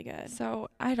is really good. So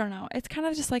I don't know. It's kind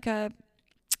of just like a.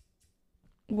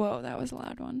 Whoa, that was a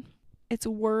loud one. It's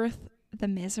worth the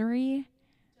misery.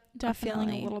 Definitely. Of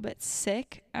feeling a little bit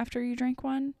sick after you drink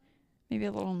one. Maybe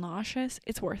a little nauseous.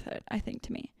 It's worth it, I think,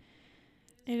 to me.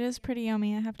 It is pretty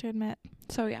yummy, I have to admit.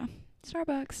 So yeah,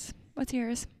 Starbucks. What's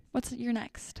yours? What's your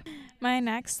next? My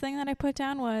next thing that I put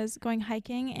down was going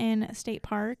hiking in state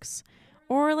parks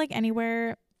or like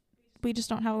anywhere. We just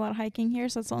don't have a lot of hiking here,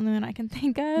 so that's the only one I can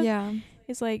think of. Yeah.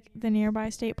 Is like the nearby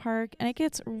state park, and it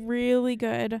gets really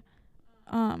good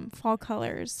fall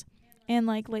colors in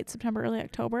like late September, early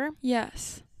October.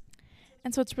 Yes.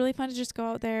 And so it's really fun to just go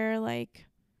out there like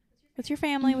with your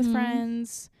family, with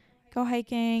friends, go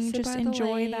hiking, Sit just by the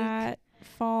enjoy lake. that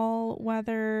fall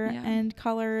weather and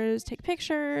colors, take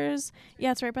pictures.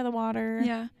 Yeah, it's right by the water.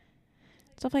 Yeah.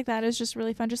 Stuff like that is just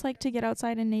really fun. Just like to get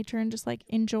outside in nature and just like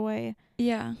enjoy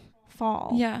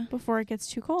fall before it gets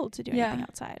too cold to do anything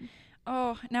outside.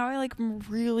 Oh, now I'm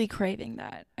really craving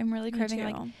that. I'm really craving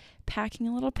like packing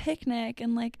a little picnic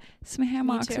and like some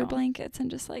hammocks or blankets and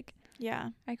just like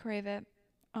I crave it.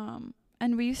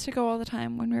 And we used to go all the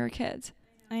time when we were kids.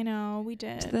 I know, we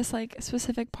did. To this like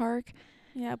specific park.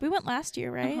 Yeah, we went last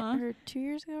year, right? Or 2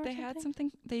 years ago or They something? had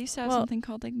something. They used to have something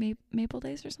called like Maple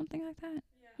Days or something like that.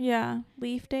 Yeah,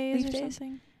 Leaf Days or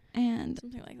something. And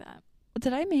something like that.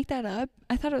 Did I make that up?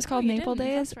 I thought it was called Maple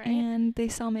Days, that's right. and they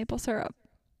sell maple syrup.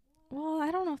 Well, I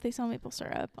don't know if they sell maple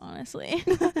syrup, honestly.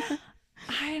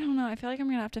 I don't know. I feel like I'm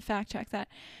gonna have to fact check that.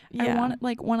 Yeah. I want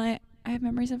like when I have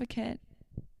memories of a kid.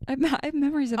 I have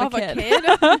memories of a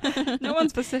kid. No one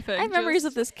specific. I have memories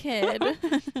of this kid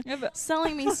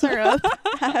selling me syrup.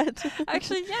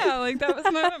 Actually, yeah, like that was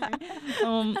my memory.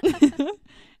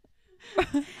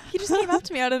 He just came up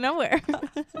to me out of nowhere,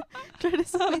 tried to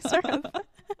sell me syrup.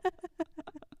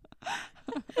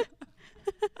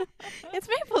 It's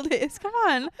Maple Days. Come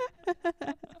on.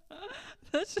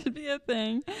 That should be a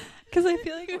thing, because I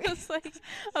feel like it was like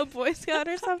a Boy Scout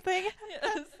or something.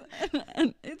 Yes,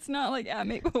 and it's not like at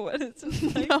Maplewood. It's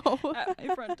just like at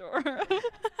my front door.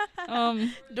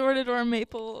 Door-to-door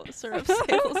maple syrup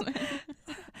salesman.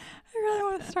 I really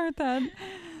want to start that.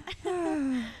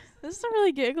 This is a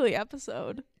really giggly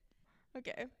episode.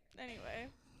 Okay. Anyway.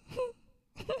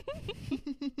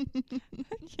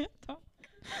 I can't talk.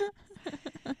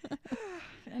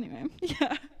 Anyway,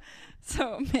 yeah.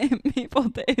 So Maple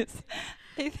Days,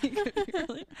 I think it would be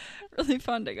really, really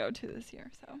fun to go to this year.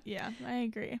 So yeah, I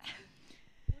agree.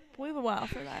 We have a while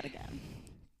for that again.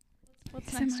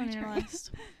 What's next on your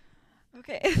list?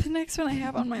 Okay, the next one I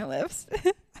have on my list.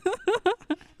 I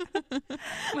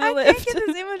can't get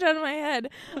this image out of my head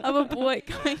of a boy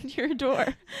coming to your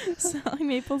door selling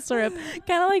maple syrup,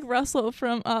 kind of like Russell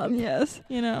from Up. Yes,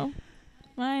 you know.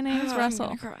 My name's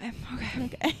Russell. I'm gonna cry.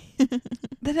 Okay.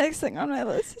 The next thing on my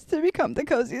list is to become the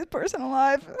coziest person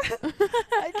alive.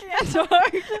 I can't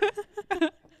talk.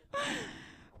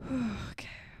 Okay.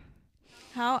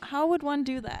 How would one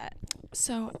do that?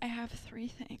 So I have 3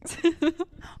 things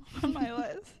on my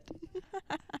list.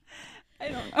 I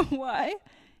don't know why.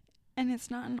 And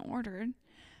it's not in order.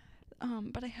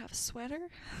 But I have sweater,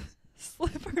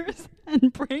 slippers,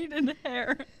 and braided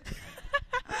hair.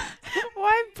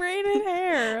 Why braided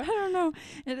hair? I don't know.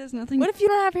 It is nothing. What if you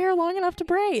don't have hair long enough to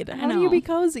braid? How do you be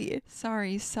cozy?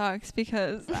 Sorry, sucks,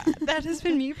 because that has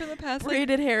been me for the past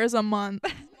braided hair is a month.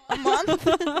 A month?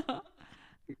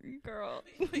 Girl,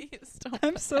 please don't.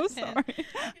 I'm so sorry.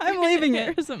 I'm leaving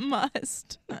it. It's a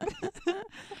must.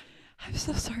 I'm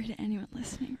so sorry to anyone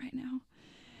listening right now.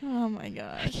 Oh my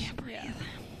gosh. I can't breathe.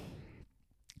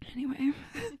 Anyway.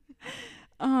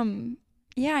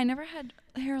 Yeah, I never had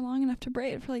hair long enough to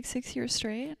braid for like 6 years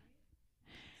straight.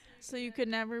 So you could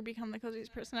never become the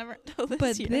coziest person ever until this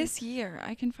but year. This year,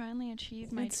 I can finally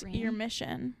achieve my dream. Your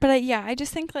mission. But I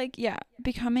just think like,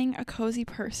 becoming a cozy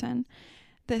person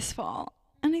this fall.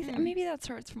 And I maybe that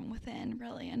starts from within,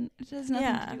 really, and it has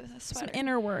nothing to do with a sweater. Some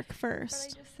inner work first.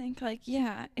 But I just think like,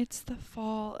 it's the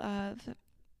fall of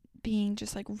being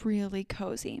just like really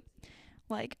cozy.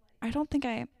 Like,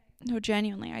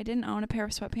 genuinely, I didn't own a pair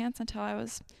of sweatpants until I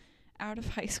was out of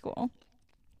high school.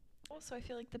 Also, I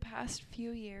feel like the past few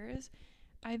years,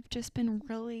 I've just been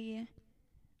really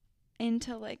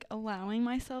into like allowing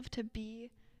myself to be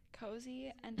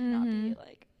cozy and to not be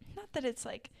like, not that it's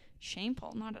like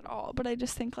shameful, not at all, but I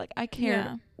just think like I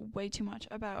cared way too much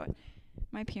about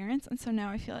my appearance, and so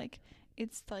now I feel like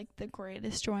it's like the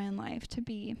greatest joy in life to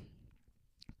be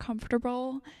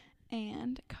comfortable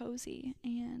and cozy.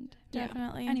 And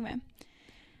definitely. Anyway,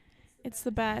 it's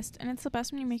the best, and it's the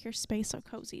best when you make your space so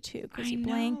cozy too. Cozy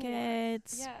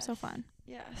blankets, so fun.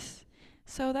 Yes.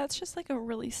 So that's just like a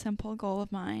really simple goal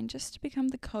of mine, just to become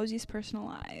the coziest person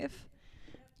alive.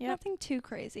 Nothing too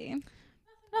crazy.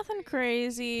 Nothing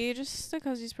crazy, just the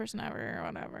coziest person ever, or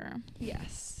whatever.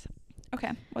 Yes.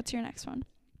 Okay, what's your next one?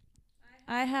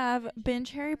 I have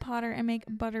binge Harry Potter and make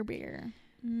butterbeer.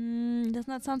 Doesn't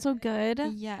that sound so good?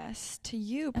 Yes, to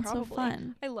you probably. And so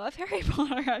fun. I love Harry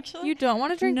Potter, actually. You don't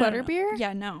want to drink butterbeer? No.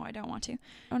 Yeah, no, I don't want to.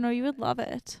 Oh no, you would love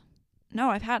it.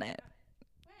 No, I've had it.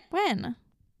 When?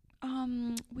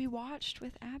 We watched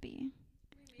with Abby.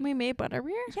 We made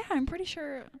butterbeer? Yeah, I'm pretty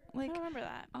sure. Like, I don't remember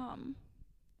that.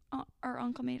 Our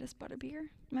uncle made us butterbeer.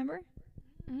 Remember?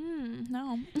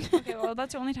 No. Okay, well,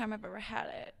 that's the only time I've ever had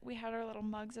it. We had our little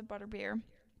mugs of butterbeer.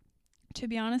 To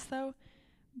be honest, though,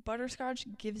 butterscotch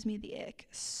gives me the ick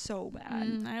so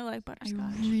bad. I like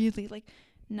butterscotch. I really like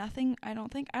nothing. I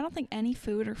don't think any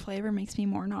food or flavor makes me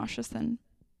more nauseous than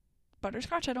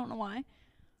butterscotch. I don't know why.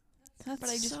 That's but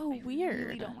I just so weird. I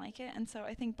really don't like it, and so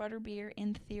I think butterbeer,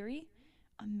 in theory,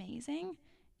 amazing.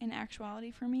 In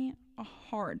actuality, for me, a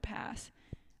hard pass.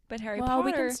 But Harry Potter,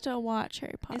 we can still watch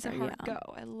Harry Potter. Is a hard go.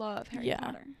 I love Harry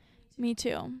Potter. Me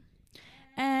too.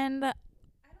 And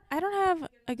I don't have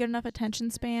a good enough attention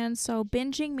span, so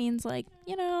binging means like,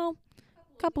 a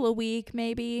couple a week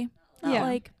maybe. Not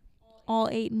like all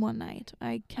 8 in one night.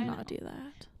 I cannot do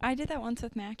that. I did that once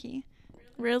with Mackie.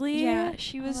 Really? Yeah,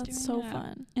 she was doing so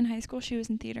fun. In high school, she was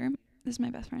in theater. This is my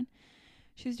best friend.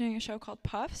 She was doing a show called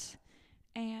Puffs,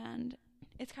 and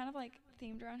it's kind of like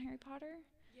themed around Harry Potter.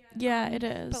 Yeah, it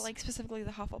is. But like specifically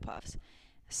the Hufflepuffs.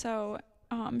 So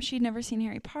she'd never seen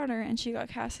Harry Potter, and she got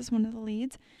cast as one of the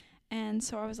leads. And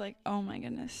so I was like, oh my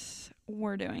goodness,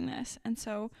 we're doing this. And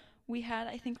so we had,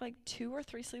 I think, like 2 or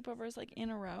 3 sleepovers like in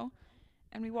a row.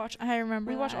 And we watched all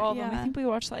of them. I think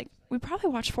we probably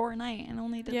watched 4 a night and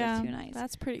only did those 2 nights.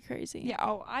 That's pretty crazy.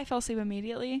 Yeah, I fell asleep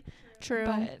immediately. True.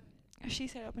 But she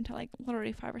stayed up until like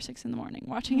literally 5 or 6 in the morning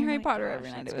watching Harry Potter every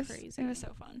night. It was crazy. It was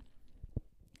so fun.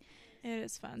 It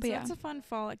is fun. But so it's a fun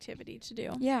fall activity to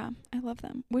do. Yeah, I love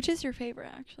them. Which is your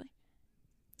favorite, actually?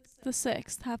 The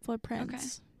 6th, Half-Blood Prince.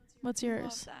 Okay. What's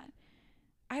yours?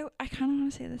 I love that. I kind of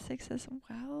want to say the 6th as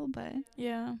well, but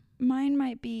yeah, mine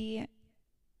might be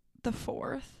the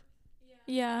 4th.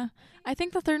 Yeah, I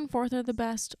think the 3rd and 4th are the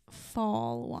best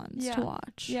fall ones to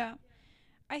watch. Yeah,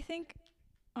 I think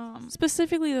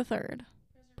specifically the 3rd,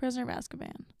 Prisoner of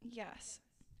Azkaban. Yes,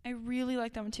 I really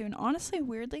like that one too. And honestly,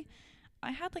 weirdly,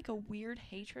 I had like a weird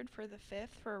hatred for the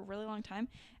 5th for a really long time,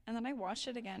 and then I watched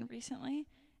it again recently,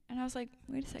 and I was like,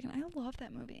 wait a second, I love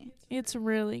that movie. It's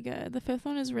really good. The 5th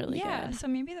one is really good. Yeah, so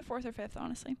maybe the 4th or 5th,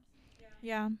 honestly.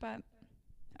 Yeah. But,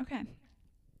 okay.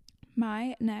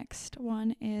 My next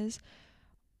one is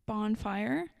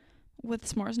bonfire with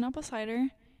s'mores and apple cider,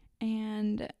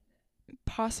 and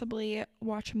possibly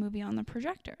watch a movie on the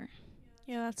projector.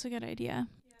 Yeah, that's a good idea.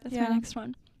 That's my next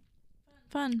one.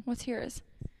 Fun. What's yours?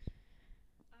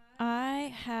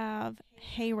 I have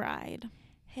Hayride.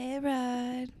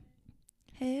 Hayride.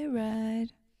 Hayride.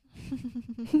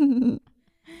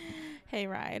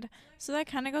 Hayride. So that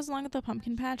kind of goes along with the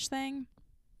pumpkin patch thing.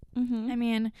 Mm-hmm. I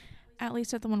mean, at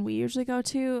least at the one we usually go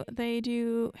to, they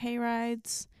do hay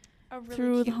rides Really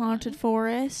through the haunted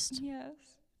forest. Yes.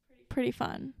 Pretty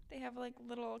fun. They have like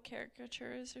little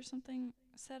caricatures or something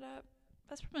set up.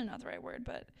 That's probably not the right word,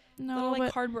 but little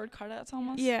like cardboard cutouts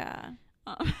almost. Yeah.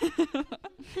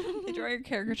 They draw your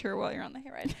caricature while you're on the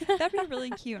hayride. That'd be really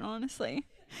cute, honestly.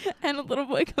 And a little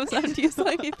boy comes out to use the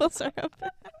maple syrup.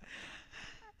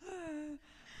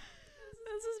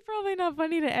 This is probably not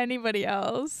funny to anybody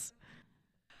else.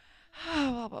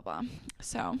 Blah blah blah.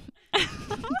 So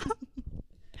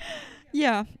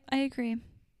yeah, I agree.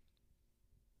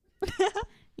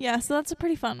 Yeah, so that's a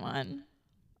pretty fun one.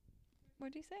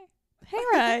 What'd you say?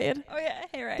 Hayride. Oh yeah,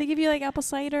 hayride. They give you like apple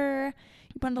cider.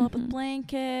 You bundle up with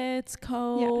blankets,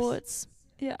 coats.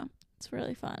 Yes. Yeah. It's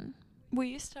really fun. We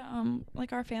used to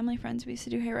like our family friends, we used to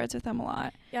do hayrides with them a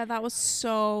lot. Yeah, that was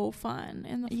so fun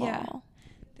in the fall. Yeah.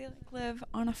 They like live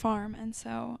on a farm, and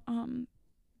so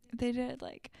they did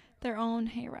like their own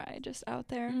hayride just out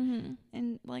there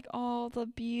and like all the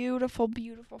beautiful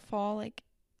fall like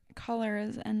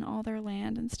colors and all their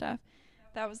land and stuff.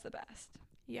 That was the best.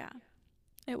 Yeah.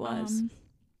 It was.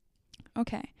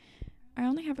 Okay. I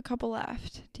only have a couple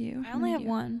left. Do you? I only have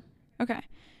one. Okay.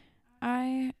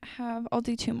 I'll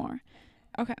do two more.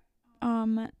 Okay.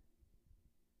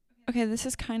 Okay, this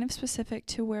is kind of specific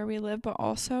to where we live, but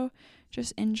also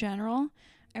just in general.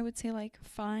 I would say like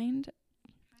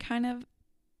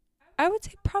I would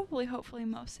say probably hopefully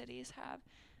most cities have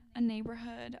a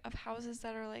neighborhood of houses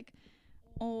that are like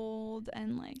old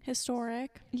and like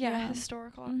historic. Yeah.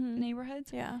 Historical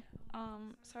neighborhoods. Yeah.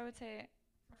 So I would say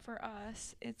for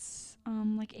us it's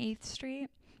like 8th Street.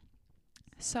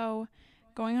 So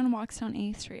going on walks down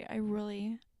 8th Street,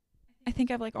 I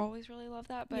think I've like always really loved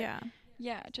that, but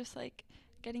yeah, just like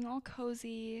getting all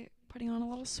cozy, putting on a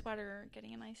little sweater,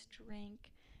 getting a nice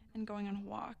drink, and going on a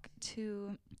walk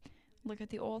to look at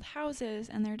the old houses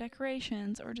and their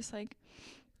decorations, or just like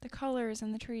the colors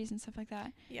and the trees and stuff like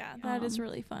that. Yeah, that is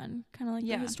really fun. Kind of like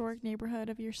the historic neighborhood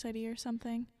of your city or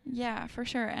something. Yeah, for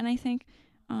sure. And I think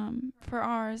for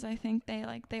ours, I think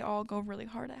they all go really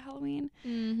hard at Halloween.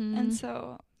 And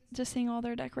so just seeing all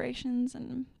their decorations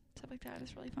and stuff like that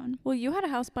is really fun. Well, you had a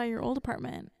house by your old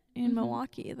apartment in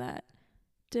Milwaukee that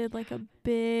did like a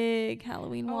big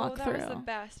Halloween walkthrough. Oh, that was the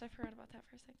best. I forgot about that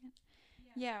for a second.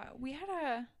 Yeah, we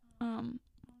had on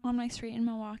my street in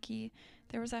Milwaukee,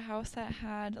 there was a house that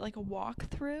had like a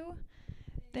walkthrough.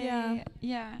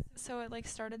 So it like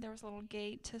started, there was a little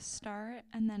gate to start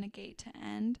and then a gate to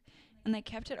end, and they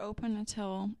kept it open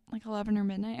until like 11 or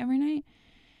midnight every night.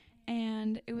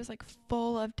 And it was like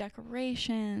full of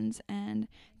decorations and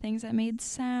things that made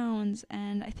sounds,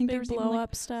 and I think there was blow even, like,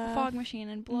 up stuff, fog machine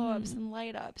and blow ups and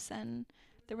light ups, and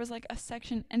there was like a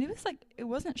section, and it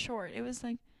wasn't short, it was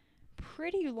like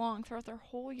pretty long throughout their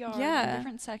whole yard. In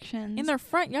different sections in their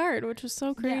front yard, which was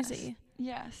so crazy.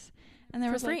 Yes. And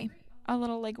there was free. Like a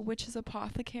little like witch's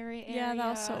apothecary area. Yeah, that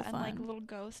was so fun. And like a little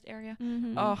ghost area.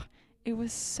 Oh, it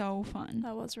was so fun.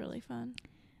 That was really fun.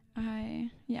 I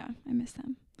miss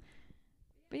them.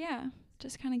 But yeah,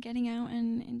 just kind of getting out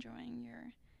and enjoying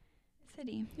your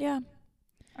city. Yeah.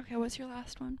 Okay, what's your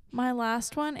last one? My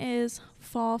last one is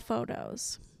fall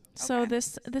photos. Okay. So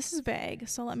this is vague,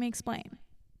 so let me explain.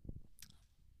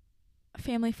 A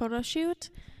family photo shoot,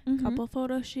 couple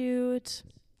photo shoot,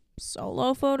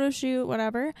 solo photo shoot,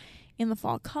 whatever, in the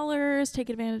fall colors, take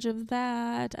advantage of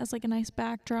that as like a nice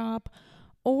backdrop,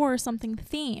 or something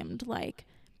themed like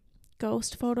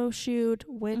ghost photo shoot,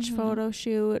 witch photo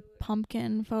shoot,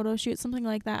 pumpkin photo shoot, something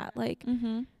like that. Like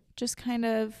just kind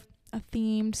of a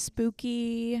themed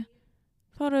spooky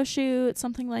photo shoot,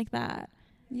 something like that.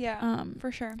 Yeah,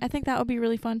 for sure. I think that would be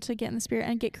really fun to get in the spirit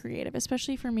and get creative,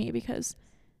 especially for me because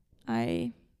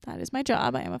that is my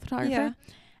job. I am a photographer. Yeah.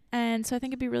 And so I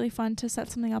think it'd be really fun to set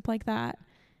something up like that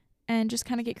and just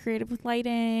kind of get creative with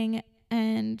lighting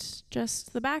and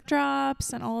just the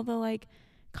backdrops and all the like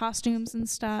costumes and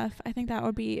stuff. I think that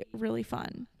would be really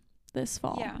fun this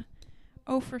fall. Yeah.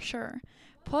 Oh, for sure.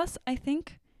 Plus, I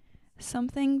think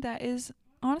something that is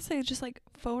honestly just like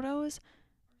photos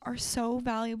are so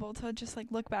valuable to just like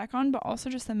look back on, but also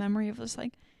just the memory of just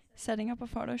like setting up a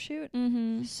photo shoot.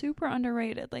 Super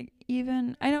underrated. Like,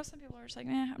 even I know some people are just like,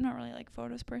 I'm not really like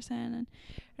photos person, and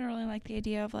I don't really like the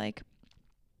idea of like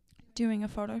doing a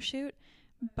photo shoot,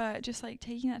 but just like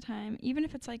taking that time, even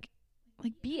if it's like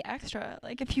be extra,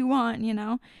 like if you want,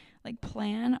 like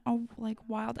plan a like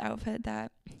wild outfit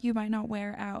that you might not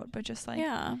wear out, but just like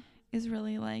is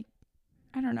really like,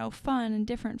 I don't know, fun and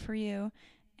different for you,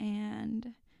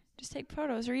 and just take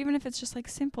photos. Or even if it's just like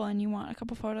simple and you want a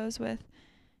couple photos with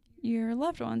your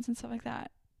loved ones and stuff like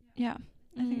that. Yeah,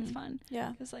 I think it's fun.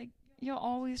 Yeah, because like you'll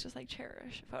always just like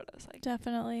cherish photos. Like,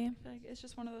 definitely. I feel like it's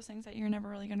just one of those things that you're never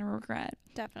really going to regret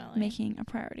Definitely making a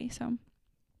priority. So,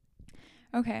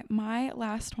 okay, my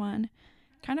last one,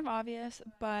 kind of obvious,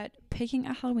 but picking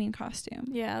a Halloween costume.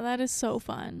 Yeah, that is so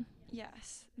fun.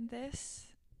 Yes, this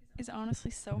is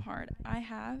honestly so hard.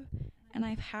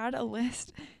 I've had a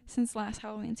list since last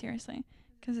Halloween, seriously,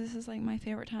 because this is like my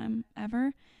favorite time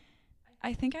ever.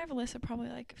 I think I have a list of probably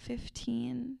like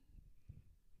 15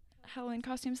 Halloween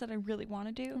costumes that I really want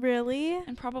to do. Really?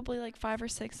 And probably like 5 or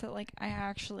 6 that like I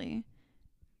actually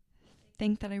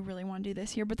think that I really want to do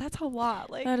this year. But that's a lot.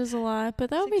 Like, that is a lot,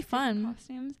 but that would be 6 different fun.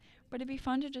 costumes. But it'd be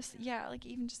fun to just, like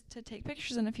even just to take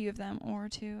pictures in a few of them, or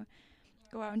to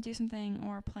go out and do something,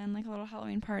 or plan like a little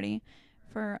Halloween party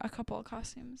for a couple of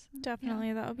costumes. Definitely,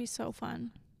 Yeah. that would be so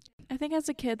fun. I think as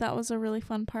a kid that was a really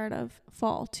fun part of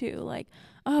fall too. Like,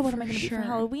 oh, what am I going to be for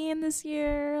Halloween this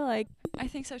year? Like, I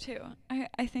think so too.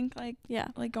 I think like yeah,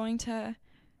 like going to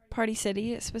Party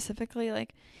City specifically,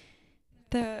 like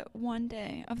the one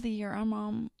day of the year our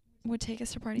mom would take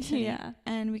us to Party City, yeah,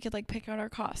 and we could like pick out our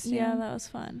costume. Yeah, that was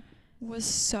fun. Was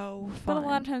so fun. But a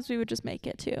lot of times we would just make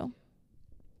it too.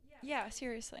 Yeah,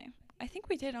 seriously. I think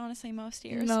we did, honestly, most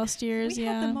years. We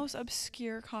had the most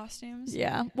obscure costumes.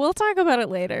 Yeah. We'll talk about it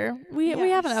later. We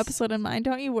have an episode in mind,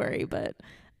 don't you worry, but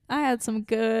I had some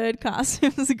good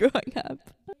costumes growing up.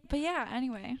 But yeah,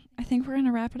 anyway, I think we're going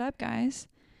to wrap it up, guys.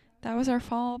 That was our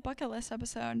fall bucket list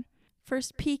episode.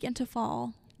 First peek into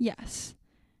fall. Yes.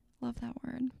 Love that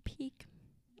word. Peek.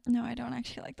 No, I don't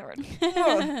actually like the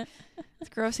word. It's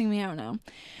grossing me out now.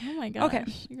 Oh my gosh. Okay.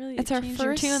 You really it's our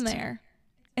first tune there.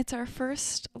 It's our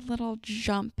first little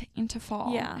jump into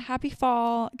fall. Yeah. Happy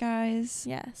fall, guys.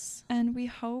 Yes. And we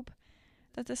hope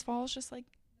that this fall is just like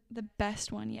the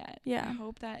best one yet. Yeah. I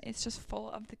hope that it's just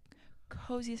full of the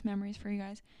coziest memories for you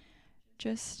guys.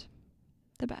 Just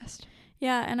the best.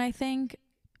 Yeah, and I think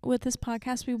with this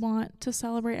podcast we want to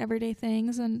celebrate everyday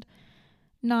things, and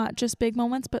not just big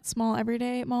moments but small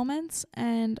everyday moments,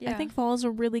 and I think fall is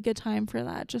a really good time for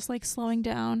that. Just like slowing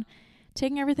down,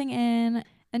 taking everything in,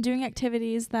 and doing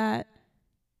activities that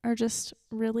are just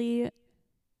really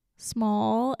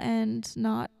small and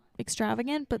not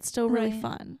extravagant, but still really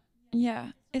fun.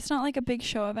 Yeah. It's not like a big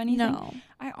show of anything. No.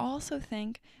 I also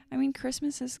think,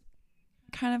 Christmas is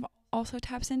kind of also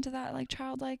taps into that like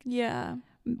childlike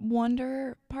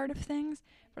wonder part of things.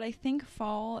 But I think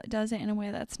fall does it in a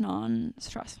way that's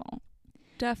non-stressful.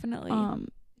 Definitely.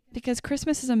 Because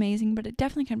Christmas is amazing, but it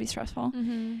definitely can be stressful.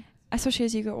 Mm-hmm. Especially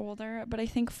as you get older. But I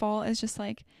think fall is just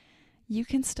like, you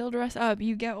can still dress up.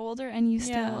 You get older and you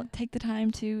still take the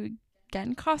time to get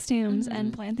in costumes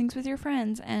and plan things with your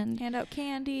friends and hand out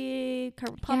candy,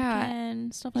 carve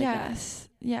pumpkin, stuff like that.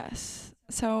 Yes.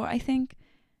 So I think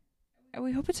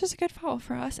we hope it's just a good fall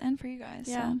for us and for you guys.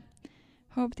 Yeah. So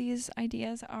hope these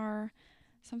ideas are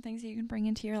some things that you can bring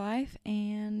into your life.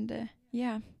 And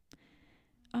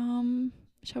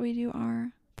shall we do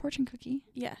our fortune cookie?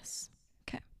 Yes.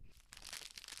 Okay.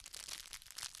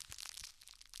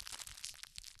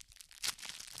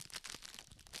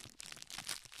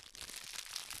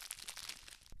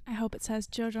 I hope it says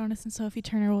Joe Jonas and Sophie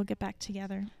Turner will get back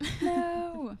together.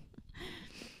 No.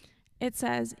 It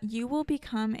says, you will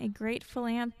become a great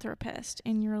philanthropist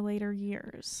in your later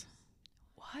years.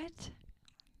 What?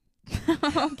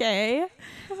 Okay.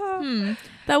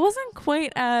 That wasn't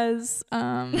quite as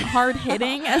hard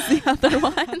hitting as the other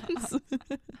ones.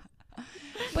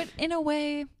 But in a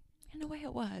way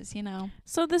it was, you know.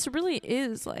 So this really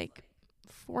is like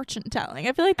fortune telling.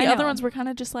 I feel like the other ones were kind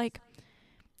of just like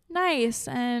nice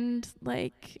and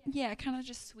like kind of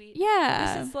just sweet.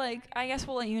 Yeah. This is like, I guess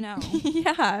we'll let you know.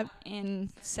 Yeah. In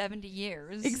 70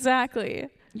 years. Exactly.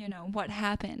 You know, what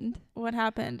happened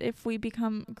if we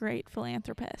become great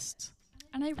philanthropists.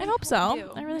 And I hope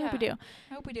so. I really hope we do.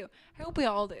 I hope we do. I hope we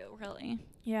all do, really.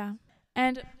 Yeah.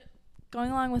 And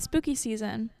going along with spooky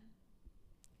season,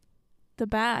 the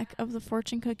back of the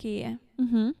fortune cookie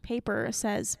paper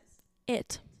says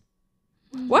It.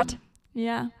 What?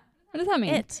 Yeah. What does that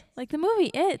mean? It. Like the movie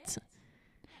It.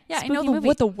 Yeah, spooky I know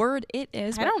what the word it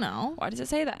is. I don't know. Why does it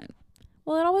say that?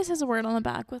 Well, it always has a word on the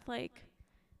back with like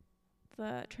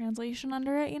the translation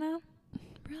under it, you know?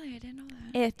 Really? I didn't know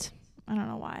that. It. I don't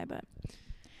know why, but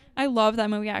I love that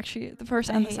movie, actually. The first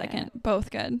and the second. Both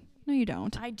good. No, you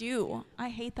don't. I do. I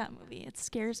hate that movie. It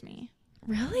scares me.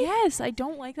 Really? Yes, I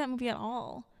don't like that movie at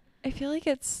all. I feel like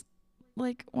it's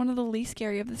like one of the least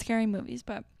scary of the scary movies,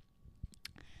 but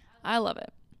I love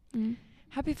it.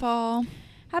 Happy fall.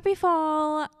 Happy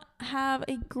fall. Have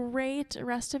a great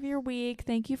rest of your week.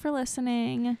 Thank you for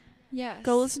listening. Yes.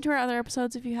 Go listen to our other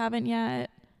episodes if you haven't yet.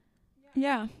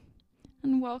 Yeah.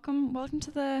 And welcome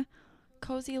to the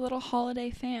cozy little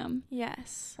holiday fam.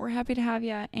 Yes. We're happy to have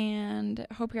you, and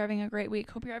hope you're having a great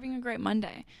week. Hope you're having a great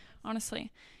Monday.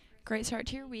 Honestly, great start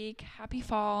to your week. Happy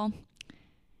fall.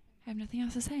 I have nothing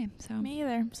else to say. So me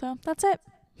either. So that's it.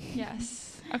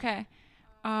 Yes. Okay.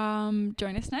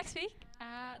 Join us next week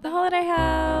at the Holiday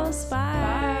House. Bye.